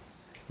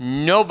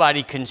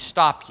 Nobody can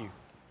stop you.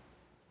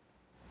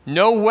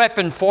 No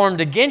weapon formed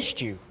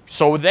against you.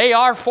 So they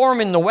are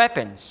forming the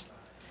weapons.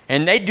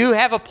 And they do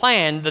have a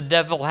plan. The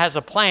devil has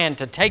a plan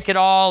to take it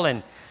all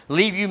and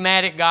leave you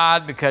mad at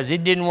God because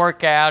it didn't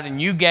work out,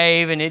 and you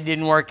gave and it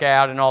didn't work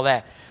out and all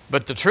that.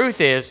 But the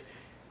truth is,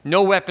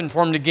 no weapon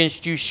formed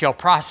against you shall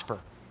prosper.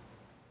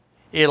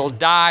 It'll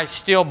die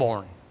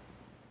stillborn.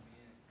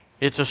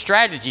 It's a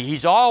strategy.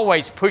 He's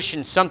always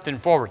pushing something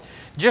forward.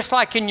 Just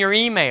like in your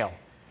email.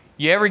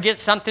 You ever get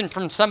something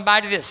from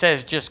somebody that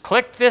says, just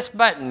click this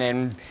button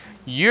and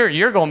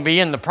you're going to be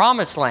in the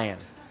promised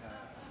land.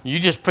 You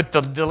just put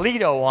the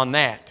delete-o on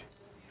that.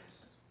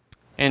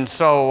 And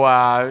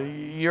so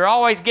you're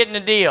always getting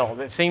a deal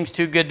that seems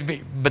too good to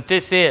be. But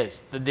this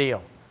is the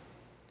deal.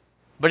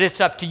 But it's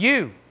up to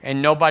you.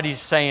 And nobody's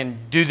saying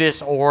do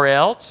this or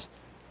else.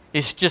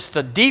 It's just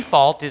the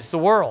default is the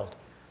world.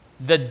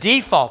 The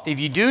default,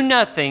 if you do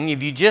nothing,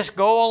 if you just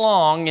go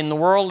along in the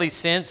worldly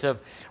sense of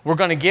we're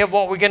going to give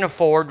what we can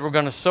afford, we're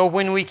going to sow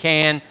when we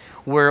can,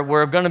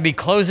 we're going to be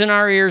closing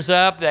our ears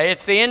up,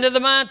 it's the end of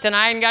the month and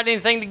I ain't got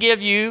anything to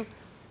give you.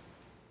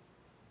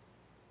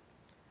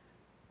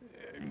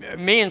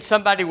 Me and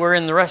somebody were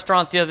in the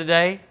restaurant the other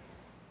day,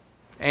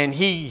 and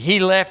he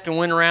left and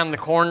went around the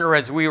corner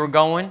as we were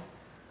going.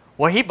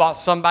 Well, he bought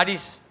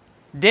somebody's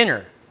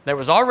dinner that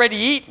was already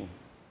eaten.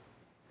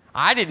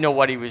 I didn't know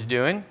what he was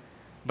doing.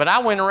 But I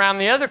went around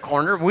the other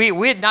corner.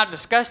 We had not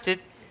discussed it,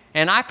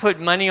 and I put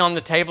money on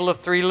the table of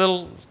three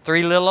little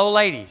old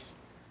ladies.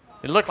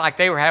 It looked like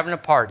they were having a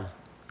party.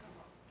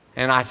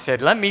 And I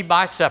said, let me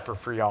buy supper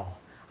for y'all.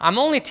 I'm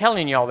only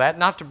telling y'all that,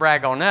 not to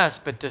brag on us,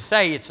 but to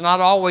say it's not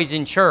always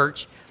in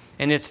church,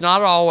 and it's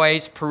not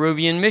always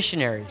Peruvian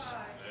missionaries.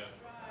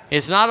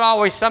 It's not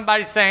always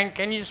somebody saying,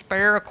 can you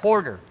spare a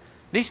quarter?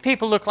 These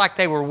people look like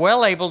they were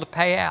well able to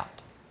pay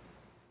out.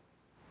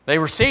 They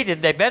were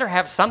seated. They better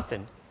have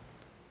something.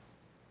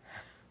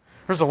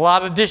 There's a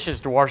lot of dishes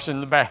to wash in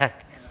the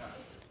back.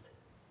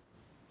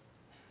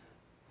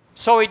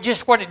 So it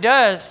just what it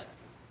does,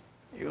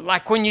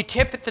 like when you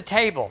tip at the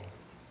table,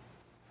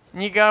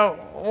 and you go,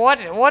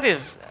 what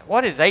is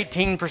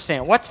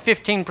 18%? What's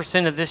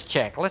 15% of this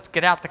check? Let's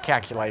get out the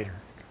calculator.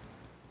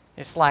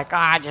 It's like,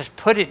 just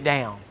put it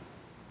down.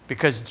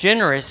 Because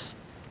generous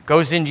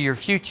goes into your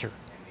future.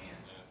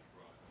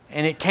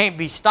 And it can't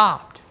be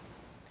stopped.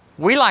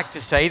 We like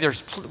to say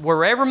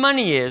wherever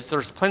money is,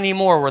 there's plenty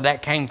more where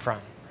that came from.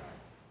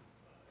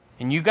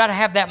 And you got to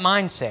have that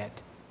mindset,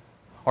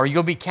 or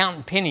you'll be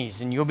counting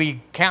pennies, and you'll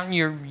be counting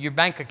your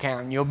bank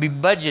account, and you'll be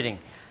budgeting.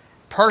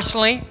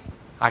 Personally,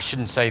 I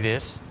shouldn't say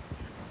this,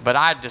 but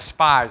I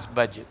despise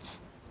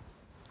budgets.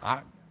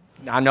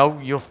 I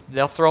know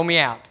they'll throw me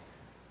out,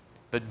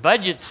 but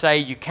budgets say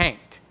you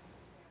can't,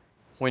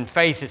 when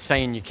faith is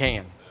saying you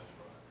can.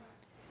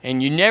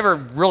 And you never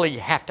really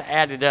have to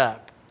add it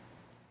up,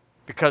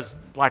 because,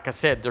 like I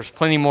said, there's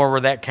plenty more where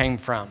that came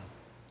from.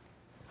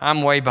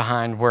 I'm way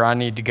behind where I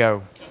need to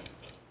go.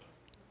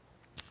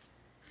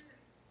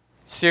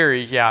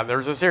 Series, yeah,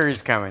 there's a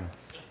series coming.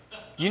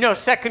 You know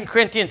 2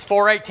 Corinthians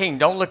 4:18.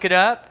 Don't look it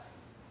up.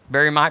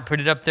 Barry might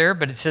put it up there,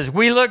 but it says,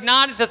 we look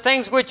not at the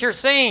things which are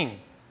seen.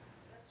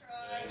 That's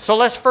right. So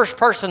let's first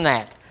person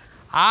that.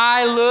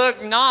 I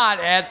look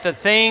not at the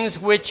things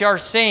which are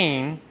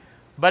seen,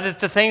 but at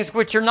the things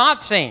which are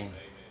not seen.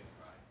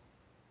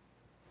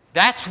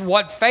 That's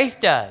what faith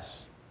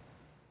does.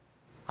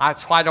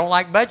 That's why I don't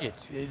like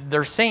budgets.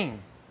 They're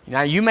seen.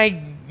 Now, you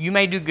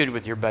may do good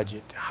with your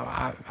budget.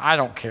 I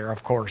don't care,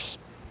 of course.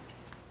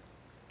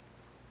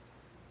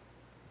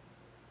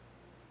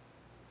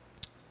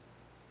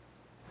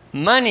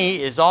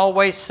 Money is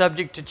always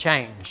subject to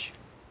change.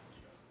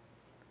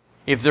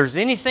 If there's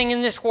anything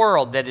in this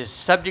world that is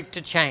subject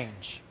to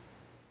change,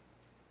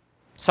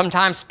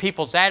 sometimes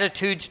people's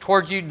attitudes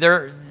towards you,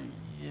 they're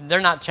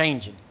not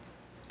changing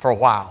for a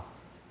while.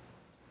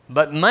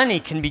 But money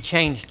can be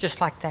changed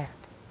just like that.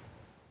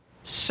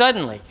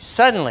 Suddenly,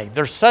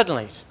 there's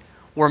suddenlies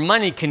where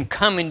money can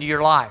come into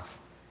your life.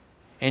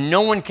 And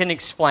no one can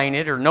explain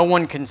it or no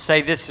one can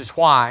say this is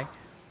why,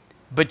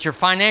 but your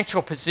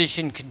financial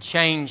position can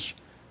change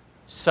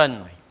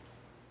suddenly.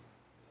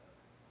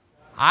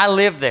 I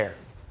live there.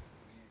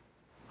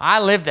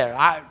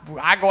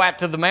 I go out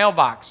to the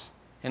mailbox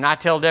and I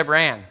tell Deborah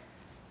Ann,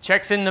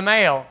 check's in the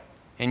mail.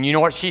 And you know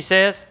what she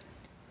says?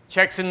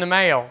 Check's in the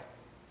mail.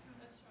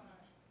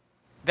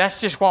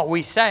 That's just what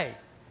we say.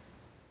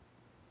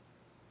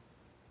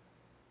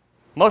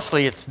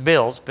 Mostly it's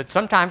bills, but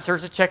sometimes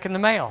there's a check in the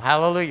mail.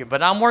 Hallelujah.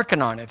 But I'm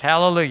working on it.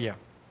 Hallelujah.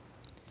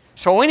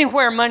 So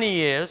anywhere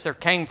money is or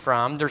came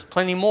from, there's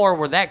plenty more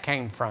where that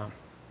came from.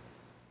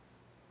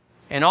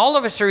 And all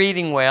of us are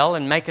eating well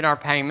and making our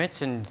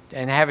payments and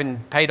having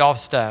paid off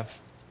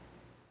stuff.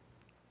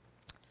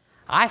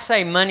 I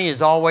say money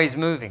is always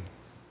moving.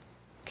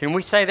 Can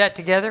we say that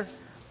together?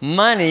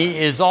 Money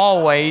is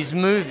always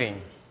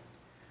moving.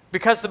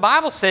 Because the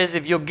Bible says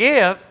if you'll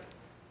give,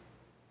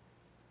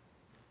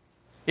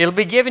 it'll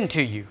be given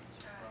to you.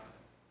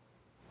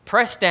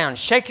 Pressed down,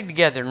 shaken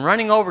together, and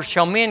running over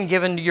shall men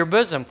give into your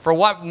bosom. For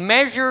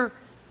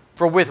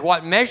with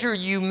what measure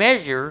you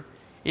measure,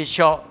 it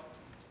shall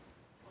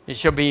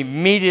be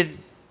meted.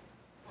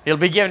 It'll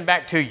be given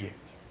back to you.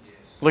 Yes.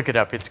 Look it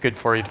up. It's good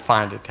for you to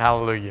find it.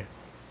 Hallelujah.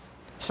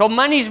 So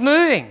money's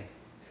moving.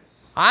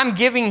 Yes. I'm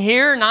giving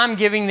here and I'm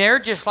giving there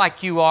just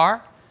like you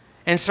are.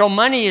 And so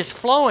money is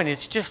flowing.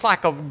 It's just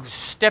like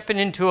stepping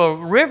into a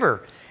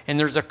river. And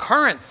there's a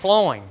current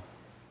flowing.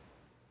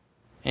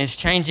 And it's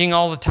changing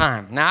all the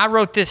time. Now, I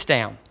wrote this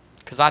down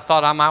because I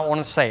thought I might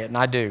want to say it, and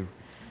I do.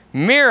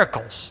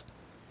 Miracles.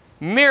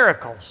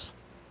 Miracles.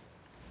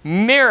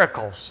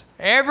 Miracles.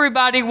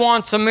 Everybody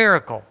wants a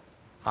miracle.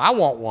 I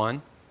want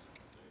one.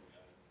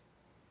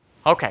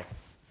 Okay.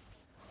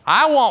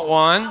 I want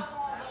one.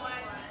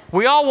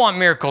 We all want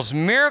miracles.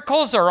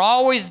 Miracles are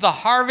always the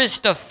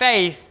harvest of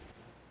faith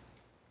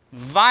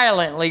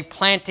violently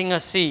planting a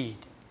seed.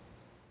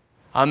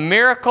 A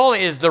miracle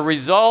is the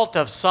result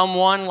of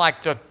someone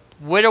like the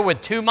widow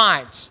with 2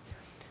 mites.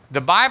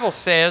 The Bible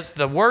says,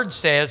 the word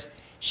says,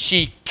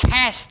 she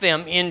cast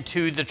them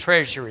into the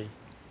treasury.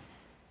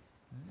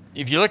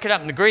 If you look it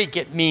up in the Greek,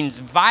 it means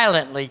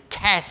violently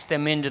cast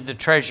them into the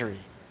treasury.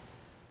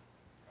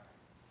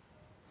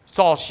 That's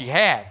all she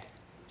had.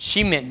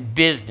 She meant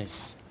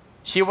business.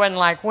 She wasn't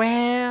like,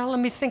 well, let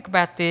me think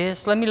about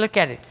this. Let me look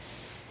at it.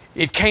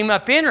 It came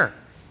up in her.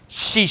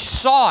 She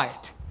saw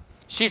it.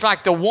 She's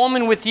like the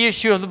woman with the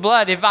issue of the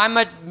blood. If I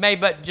may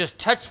but just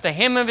touch the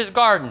hem of his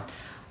garment,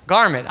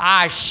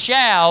 I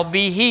shall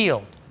be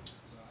healed.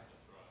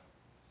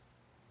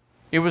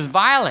 It was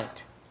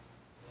violent.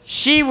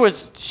 She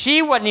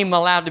wasn't even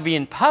allowed to be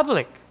in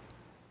public.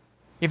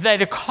 If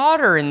they'd have caught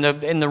her and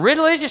the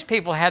religious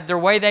people had their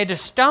way, they'd have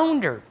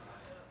stoned her.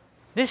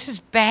 This is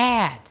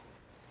bad.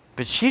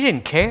 But she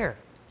didn't care.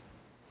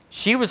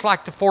 She was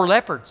like the 4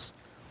 lepers.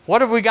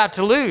 What have we got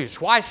to lose?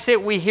 Why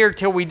sit we here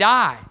till we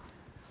die?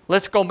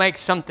 Let's go make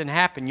something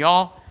happen,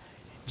 y'all.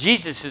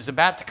 Jesus is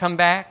about to come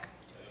back.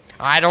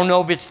 I don't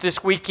know if it's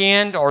this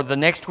weekend or the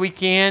next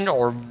weekend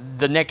or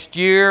the next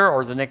year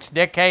or the next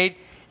decade.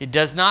 It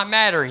does not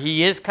matter.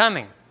 He is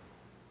coming.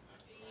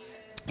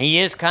 He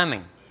is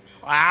coming.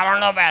 I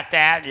don't know about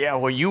that. Yeah,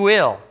 well, you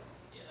will.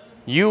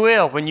 You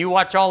will when you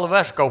watch all of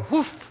us go,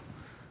 whoof.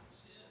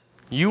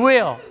 You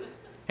will.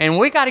 And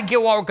we got to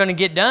get what we're going to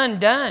get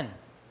done.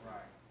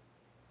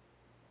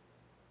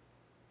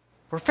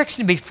 We're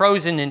fixing to be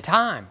frozen in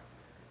time.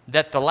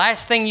 That the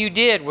last thing you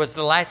did was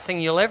the last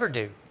thing you'll ever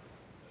do.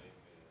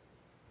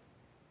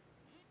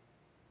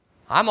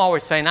 I'm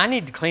always saying I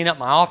need to clean up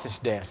my office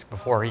desk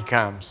before he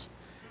comes.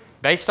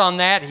 Based on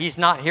that, he's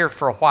not here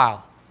for a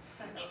while.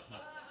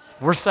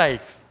 We're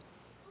safe.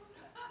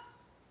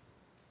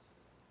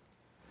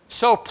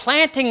 So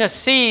planting a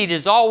seed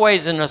is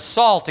always an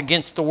assault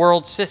against the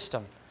world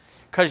system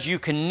because you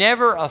can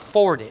never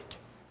afford it.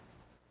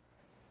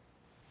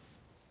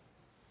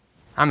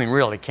 I mean,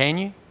 really, can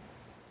you?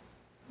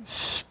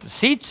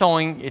 Seed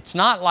sowing, it's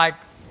not like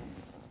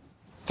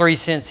 3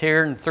 cents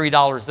here and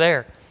 $3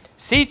 there.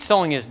 Seed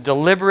sowing is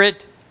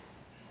deliberate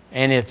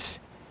and it's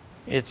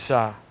It's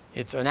an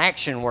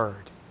action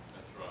word.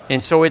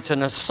 And so it's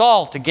an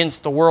assault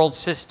against the world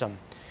system.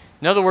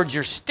 In other words,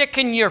 you're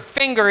sticking your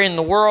finger in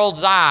the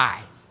world's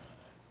eye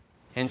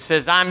and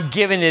says, I'm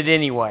giving it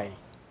anyway.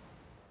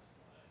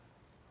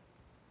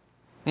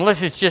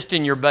 Unless it's just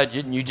in your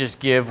budget and you just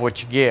give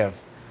what you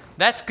give.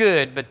 That's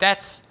good,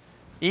 but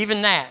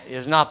even that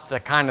is not the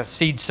kind of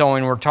seed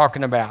sowing we're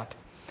talking about.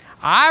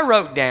 I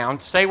wrote down,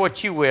 say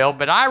what you will,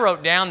 but I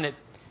wrote down that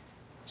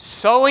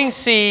sowing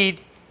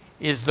seed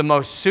is the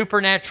most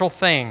supernatural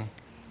thing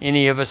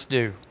any of us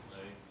do.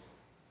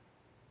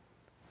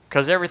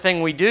 Because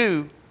everything we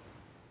do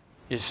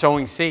is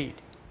sowing seed.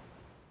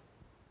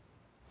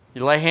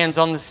 You lay hands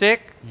on the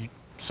sick, you're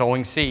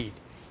sowing seed.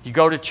 You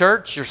go to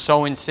church, you're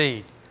sowing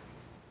seed.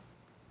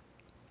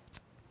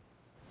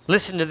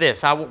 Listen to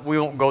this. We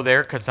won't go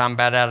there because I'm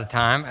about out of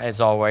time,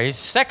 as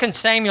always. 2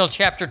 Samuel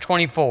chapter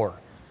 24.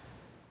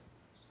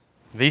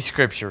 These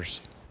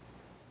scriptures.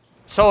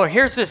 So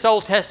here's this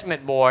Old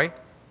Testament boy.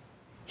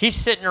 He's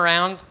sitting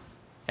around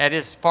at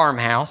his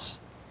farmhouse.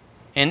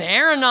 And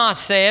Araunah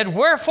said,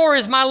 Wherefore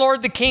is my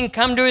lord the king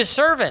come to his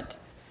servant?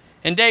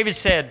 And David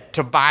said,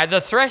 To buy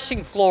the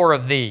threshing floor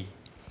of thee,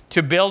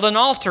 to build an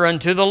altar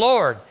unto the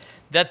Lord,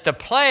 that the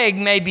plague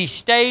may be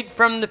stayed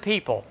from the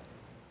people.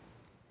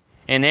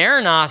 And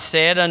Araunah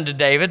said unto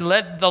David,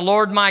 Let the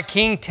Lord my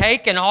king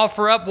take and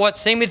offer up what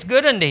seemeth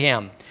good unto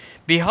him.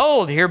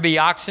 Behold, here be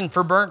oxen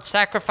for burnt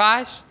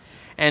sacrifice,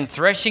 and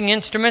threshing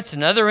instruments,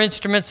 and other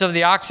instruments of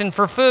the oxen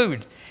for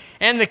food.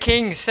 And the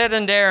king said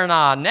unto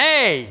Araunah,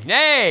 Nay,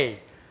 nay,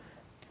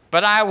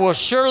 but I will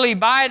surely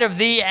buy it of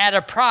thee at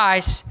a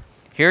price.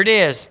 Here it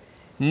is.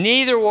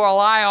 Neither will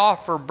I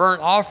offer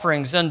burnt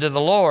offerings unto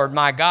the Lord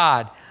my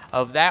God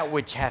of that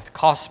which hath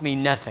cost me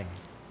nothing.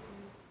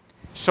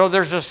 So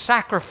there's a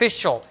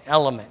sacrificial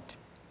element.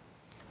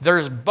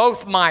 There's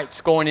both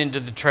mites going into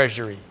the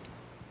treasury.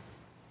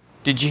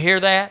 Did you hear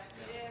that?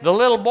 Yeah. The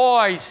little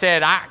boy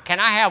said,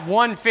 Can I have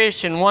one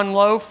fish and one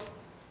loaf?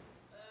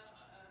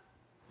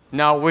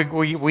 No,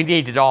 we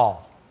need it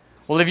all.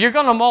 Well, if you're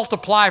going to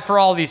multiply for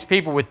all these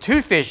people with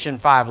 2 fish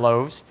and 5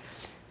 loaves,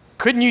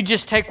 couldn't you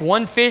just take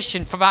 1 fish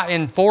and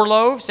 4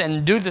 loaves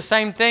and do the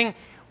same thing?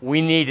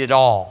 We need it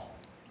all.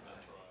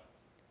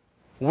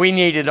 We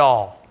need it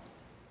all.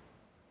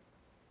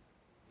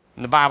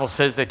 And the Bible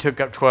says they took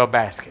up 12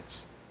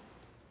 baskets.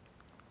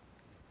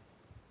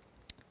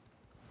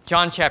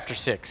 John chapter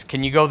 6.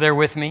 Can you go there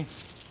with me?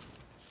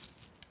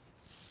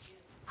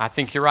 I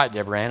think you're right,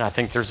 Deborah Ann. I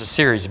think there's a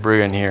series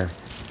brewing here.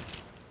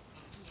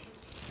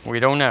 We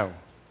don't know.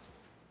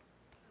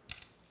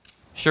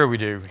 Sure we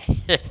do.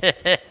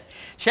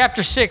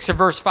 Chapter 6 of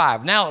verse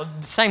 5. Now,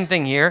 the same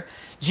thing here.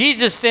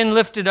 Jesus then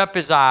lifted up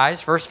his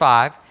eyes, verse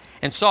 5,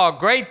 and saw a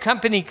great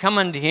company come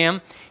unto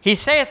him. He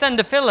saith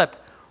unto Philip,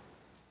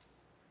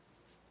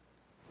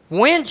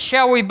 Whence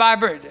shall we buy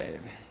bread?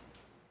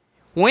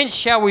 Whence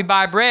shall we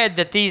buy bread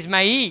that these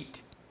may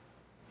eat?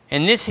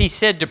 And this he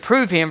said to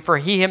prove him, for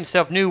he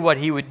himself knew what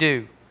he would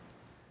do.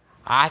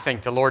 I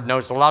think the Lord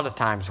knows a lot of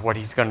times what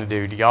he's going to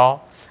do. Do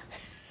y'all?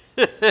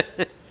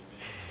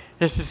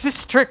 Is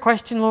this a trick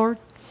question, Lord?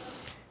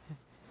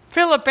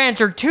 Philip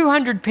answered,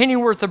 200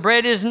 pennyworth of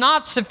bread is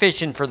not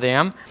sufficient for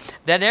them,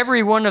 that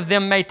every one of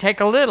them may take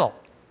a little.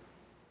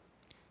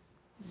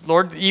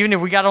 Lord, even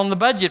if we got on the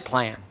budget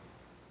plan.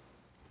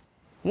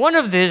 One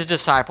of his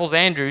disciples,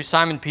 Andrew,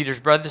 Simon Peter's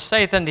brother,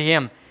 saith unto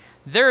him,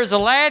 There is a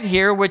lad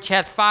here which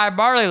hath 5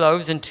 barley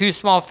loaves and 2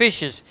 small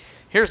fishes.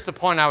 Here's the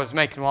point I was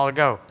making a while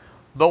ago.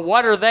 But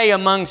what are they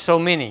among so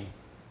many?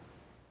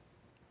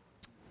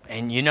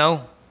 And you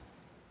know,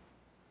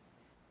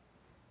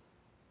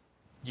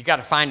 you got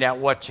to find out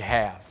what you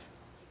have.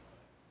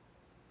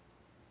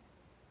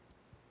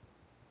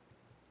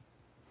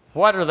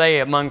 What are they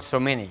among so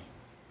many?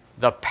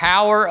 The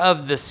power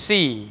of the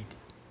seed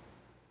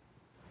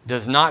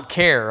does not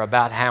care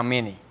about how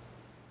many.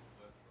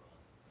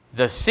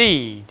 The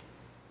seed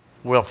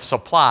will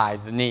supply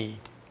the need.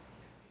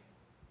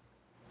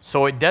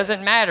 So it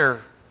doesn't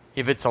matter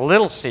if it's a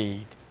little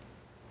seed,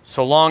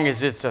 so long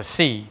as it's a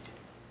seed.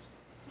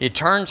 It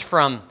turns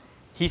from,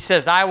 he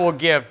says, I will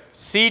give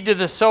seed to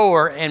the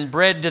sower and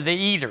bread to the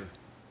eater.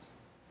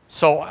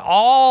 So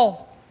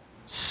all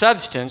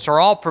substance or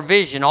all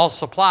provision, all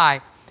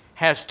supply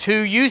has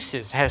 2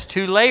 uses, has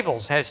 2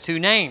 labels, has 2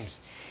 names.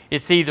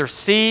 It's either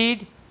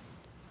seed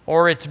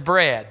or it's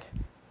bread,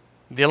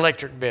 the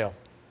electric bill,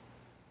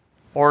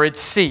 or it's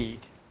seed.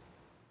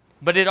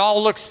 But it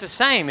all looks the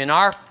same. In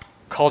our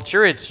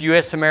culture, it's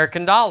U.S.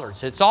 American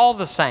dollars. It's all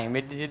the same.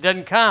 It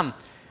doesn't come,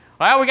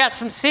 well, we got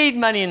some seed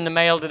money in the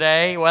mail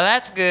today. Well,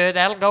 that's good.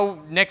 That'll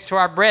go next to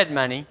our bread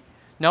money.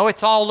 No,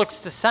 it all looks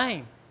the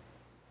same.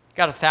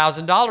 Got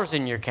 $1,000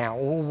 in your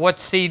account. Well,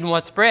 what's seed and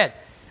what's bread?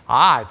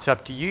 It's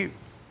up to you.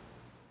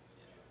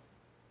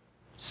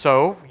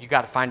 So you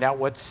got to find out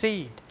what's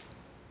seed.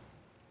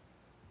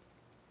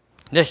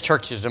 This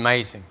church is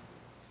amazing.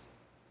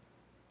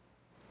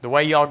 The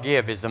way y'all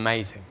give is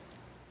amazing.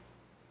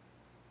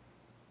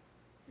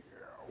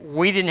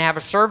 We didn't have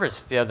a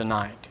service the other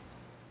night.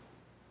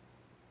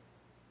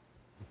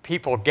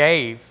 People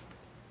gave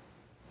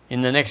in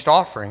the next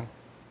offering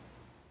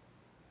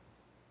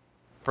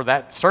for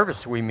that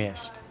service we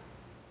missed.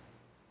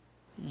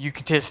 You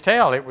could just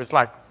tell it was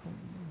like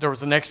there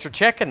was an extra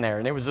check in there,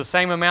 and it was the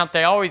same amount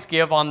they always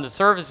give on the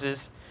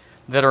services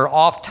that are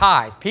off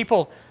tithe.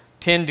 People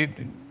tend to,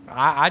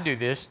 I do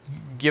this,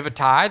 give a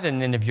tithe,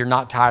 and then if you're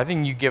not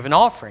tithing, you give an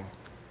offering.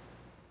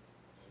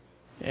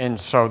 And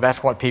so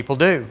that's what people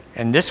do.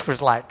 And this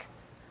was like,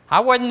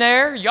 I wasn't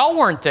there, y'all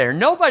weren't there,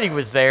 nobody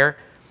was there.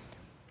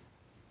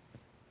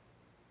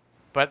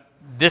 But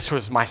this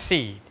was my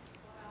seed.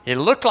 It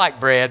looked like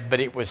bread, but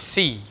it was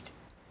seed.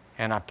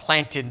 And I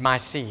planted my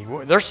seed.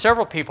 There's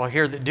several people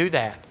here that do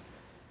that.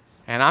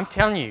 And I'm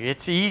telling you,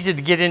 it's easy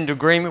to get into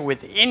agreement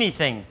with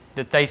anything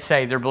that they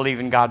say they're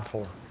believing God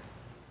for.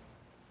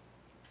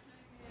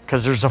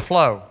 Because there's a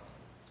flow.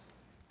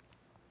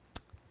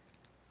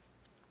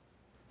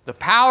 The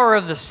power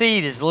of the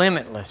seed is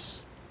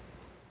limitless.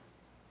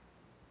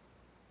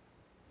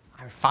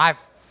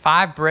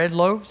 Five bread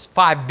loaves,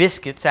 5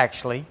 biscuits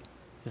actually,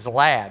 is a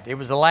lad. It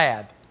was a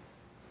lad.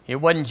 It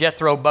wasn't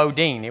Jethro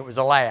Bodine, it was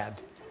a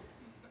lad.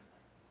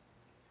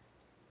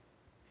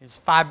 It's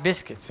 5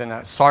 biscuits and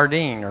a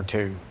sardine or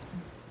 2.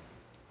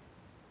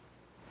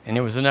 And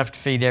it was enough to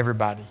feed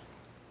everybody.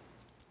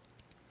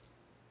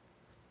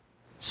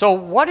 So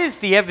what is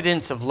the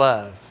evidence of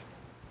love?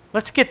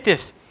 Let's get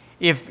this.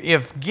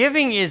 If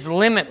giving is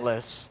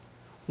limitless,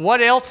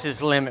 what else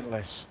is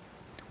limitless?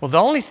 Well, the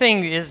only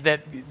thing is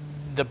that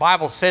the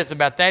Bible says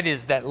about that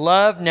is that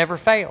love never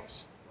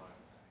fails.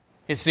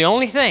 It's the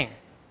only thing.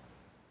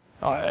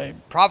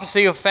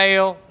 Prophecy will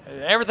fail.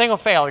 Everything will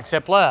fail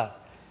except love.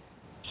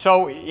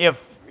 So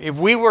if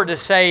we were to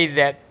say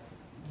that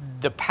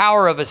the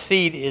power of a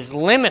seed is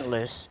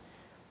limitless,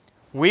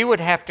 we would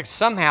have to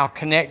somehow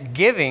connect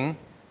giving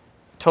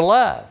to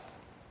love.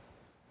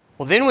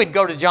 Well, then we'd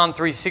go to John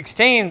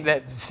 3:16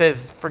 that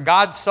says, for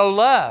God so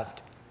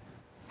loved.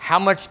 How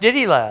much did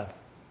he love?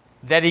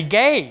 That he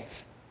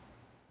gave.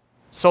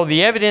 So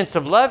the evidence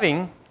of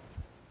loving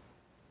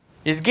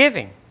is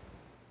giving.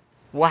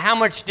 Well, how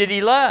much did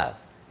he love?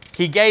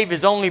 He gave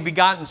his only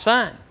begotten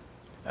Son.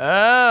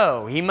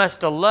 Oh, he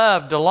must have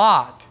loved a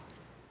lot.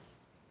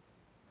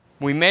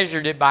 We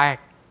measured it by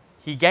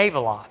he gave a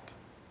lot.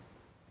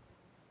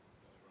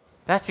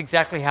 That's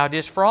exactly how it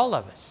is for all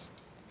of us.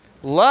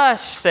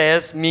 Lust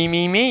says me,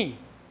 me, me.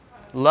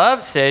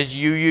 Love says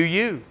you, you,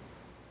 you.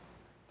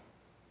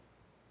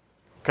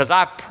 Because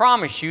I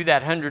promise you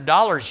that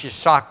 $100 you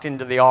socked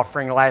into the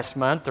offering last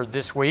month or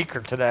this week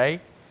or today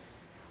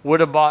would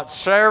have bought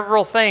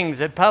several things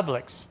at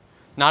Publix.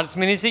 Not as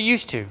many as it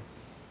used to.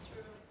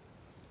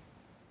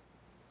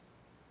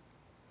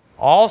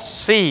 All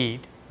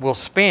seed will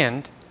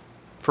spend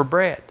for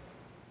bread.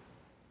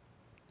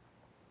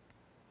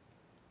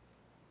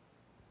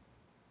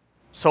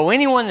 So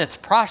anyone that's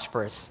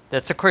prosperous,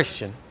 that's a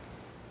Christian,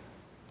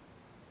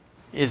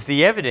 is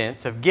the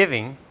evidence of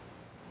giving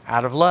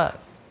out of love.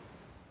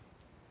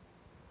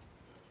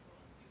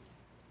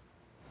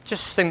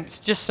 Just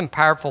some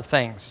powerful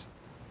things.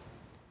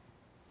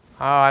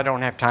 Oh, I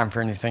don't have time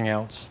for anything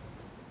else.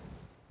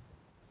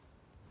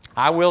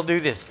 I will do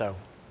this, though.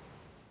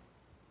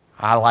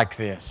 I like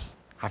this.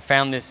 I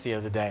found this the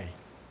other day.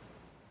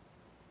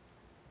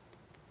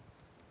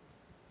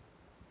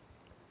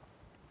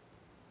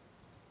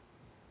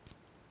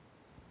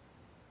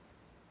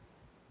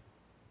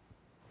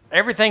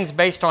 Everything's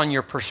based on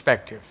your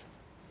perspective,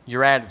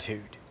 your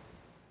attitude.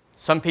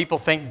 Some people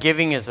think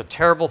giving is a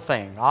terrible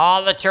thing.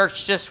 Oh, the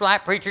church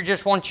that preacher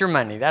just wants your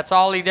money. That's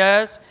all he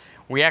does.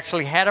 We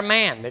actually had a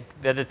man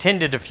that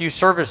attended a few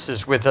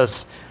services with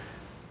us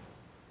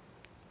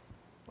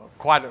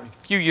quite a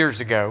few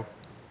years ago,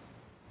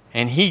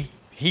 and he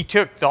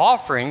took the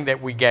offering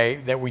that we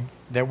gave, that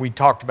we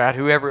talked about,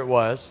 whoever it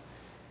was,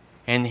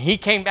 and he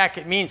came back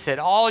at me and said,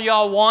 all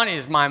y'all want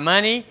is my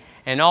money,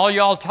 and all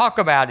y'all talk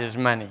about is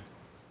money.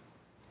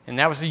 And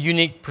that was a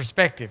unique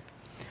perspective.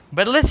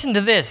 But listen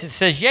to this. It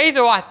says, yea,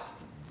 though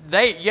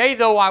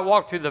I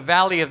walk through the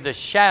valley of the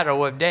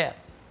shadow of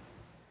death.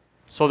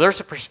 So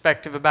there's a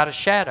perspective about a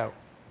shadow.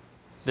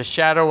 The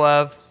shadow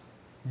of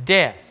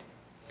death.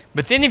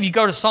 But then if you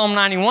go to Psalm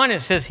 91, it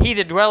says, he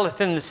that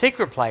dwelleth in the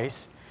secret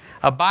place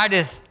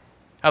abideth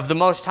of the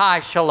Most High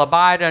shall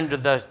abide under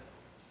the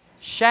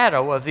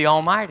shadow of the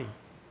Almighty.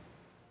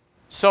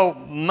 So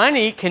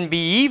money can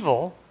be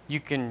evil. You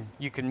can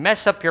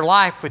mess up your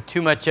life with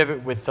too much of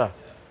it with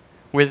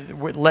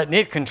letting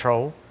it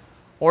control,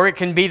 or it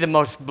can be the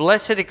most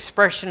blessed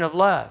expression of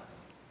love.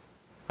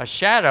 A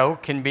shadow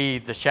can be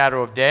the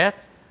shadow of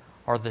death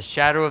or the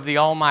shadow of the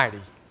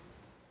Almighty.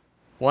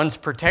 One's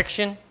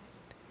protection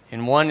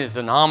and one is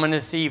an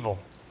ominous evil.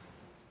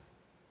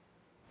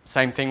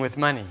 Same thing with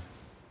money.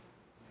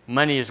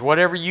 Money is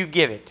whatever you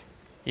give it.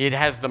 It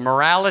has the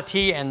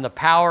morality and the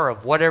power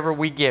of whatever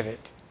we give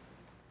it.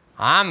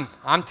 I'm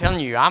telling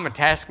you, I'm a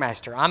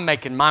taskmaster. I'm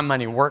making my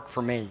money work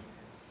for me.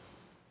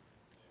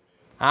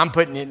 I'm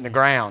putting it in the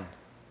ground.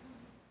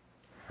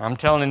 I'm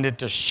telling it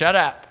to shut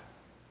up.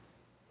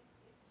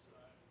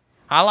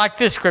 I like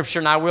this scripture,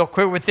 and I will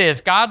quit with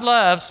this. God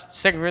loves,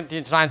 2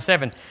 Corinthians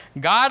 9:7.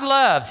 God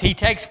loves, He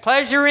takes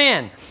pleasure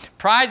in,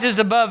 prizes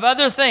above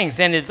other things,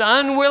 and is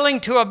unwilling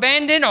to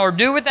abandon or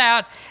do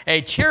without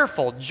a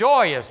cheerful,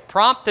 joyous,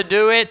 prompt to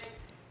do it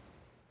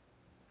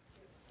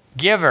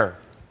giver,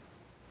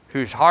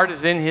 whose heart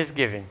is in his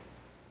giving.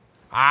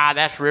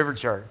 That's River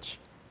Church.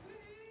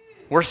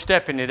 We're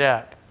stepping it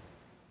up.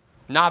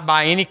 Not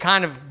by any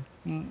kind of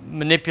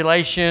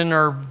manipulation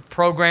or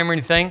program or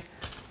anything.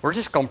 We're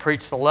just going to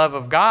preach the love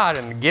of God,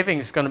 and the giving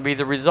is going to be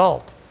the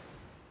result.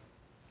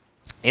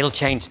 It'll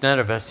change none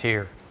of us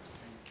here.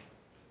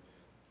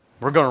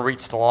 We're going to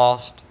reach the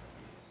lost.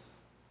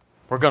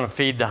 We're going to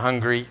feed the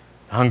hungry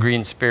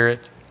in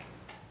spirit.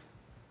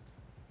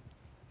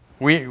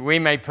 We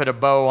may put a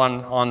bow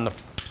on the...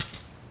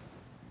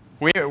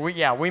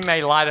 We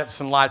may light up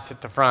some lights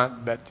at the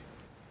front, but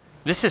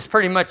this is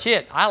pretty much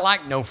it. I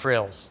like no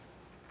frills.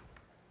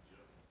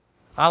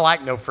 I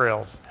like no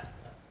frills.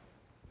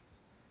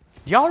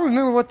 Do y'all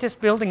remember what this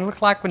building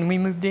looked like when we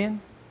moved in?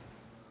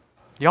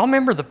 Do y'all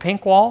remember the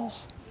pink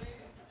walls?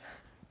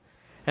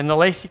 And the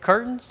lacy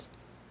curtains?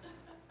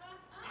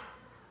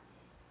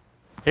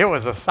 It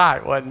was a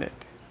sight, wasn't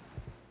it?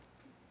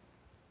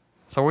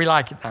 So we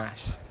like it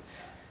nice.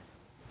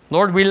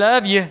 Lord, we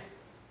love you.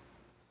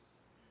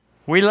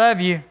 We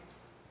love you.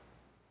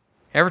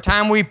 Every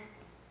time we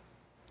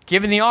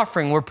give in the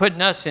offering, we're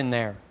putting us in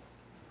there.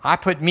 I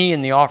put me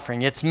in the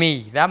offering. It's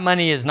me. That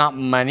money is not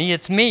money.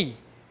 It's me.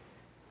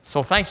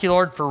 So thank you,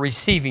 Lord, for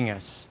receiving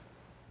us.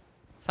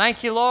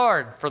 Thank you,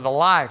 Lord, for the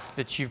life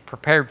that you've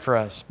prepared for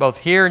us, both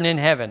here and in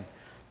heaven.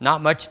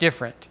 Not much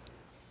different.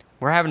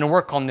 We're having to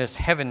work on this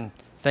heaven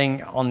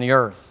thing on the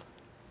earth.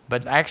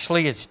 But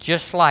actually, it's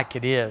just like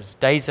it is,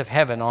 days of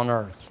heaven on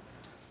earth.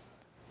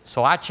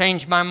 So I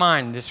changed my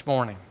mind this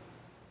morning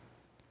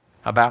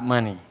about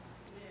money.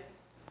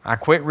 I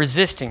quit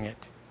resisting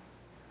it.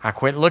 I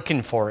quit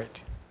looking for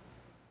it.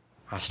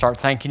 I start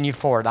thanking you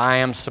for it. I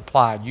am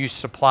supplied. You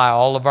supply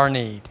all of our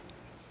need.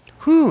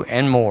 Whew,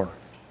 and more.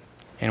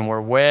 And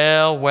we're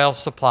well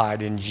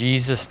supplied. In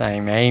Jesus'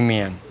 name,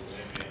 amen.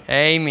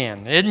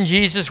 Amen. Isn't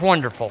Jesus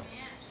wonderful?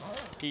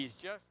 He's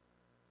just...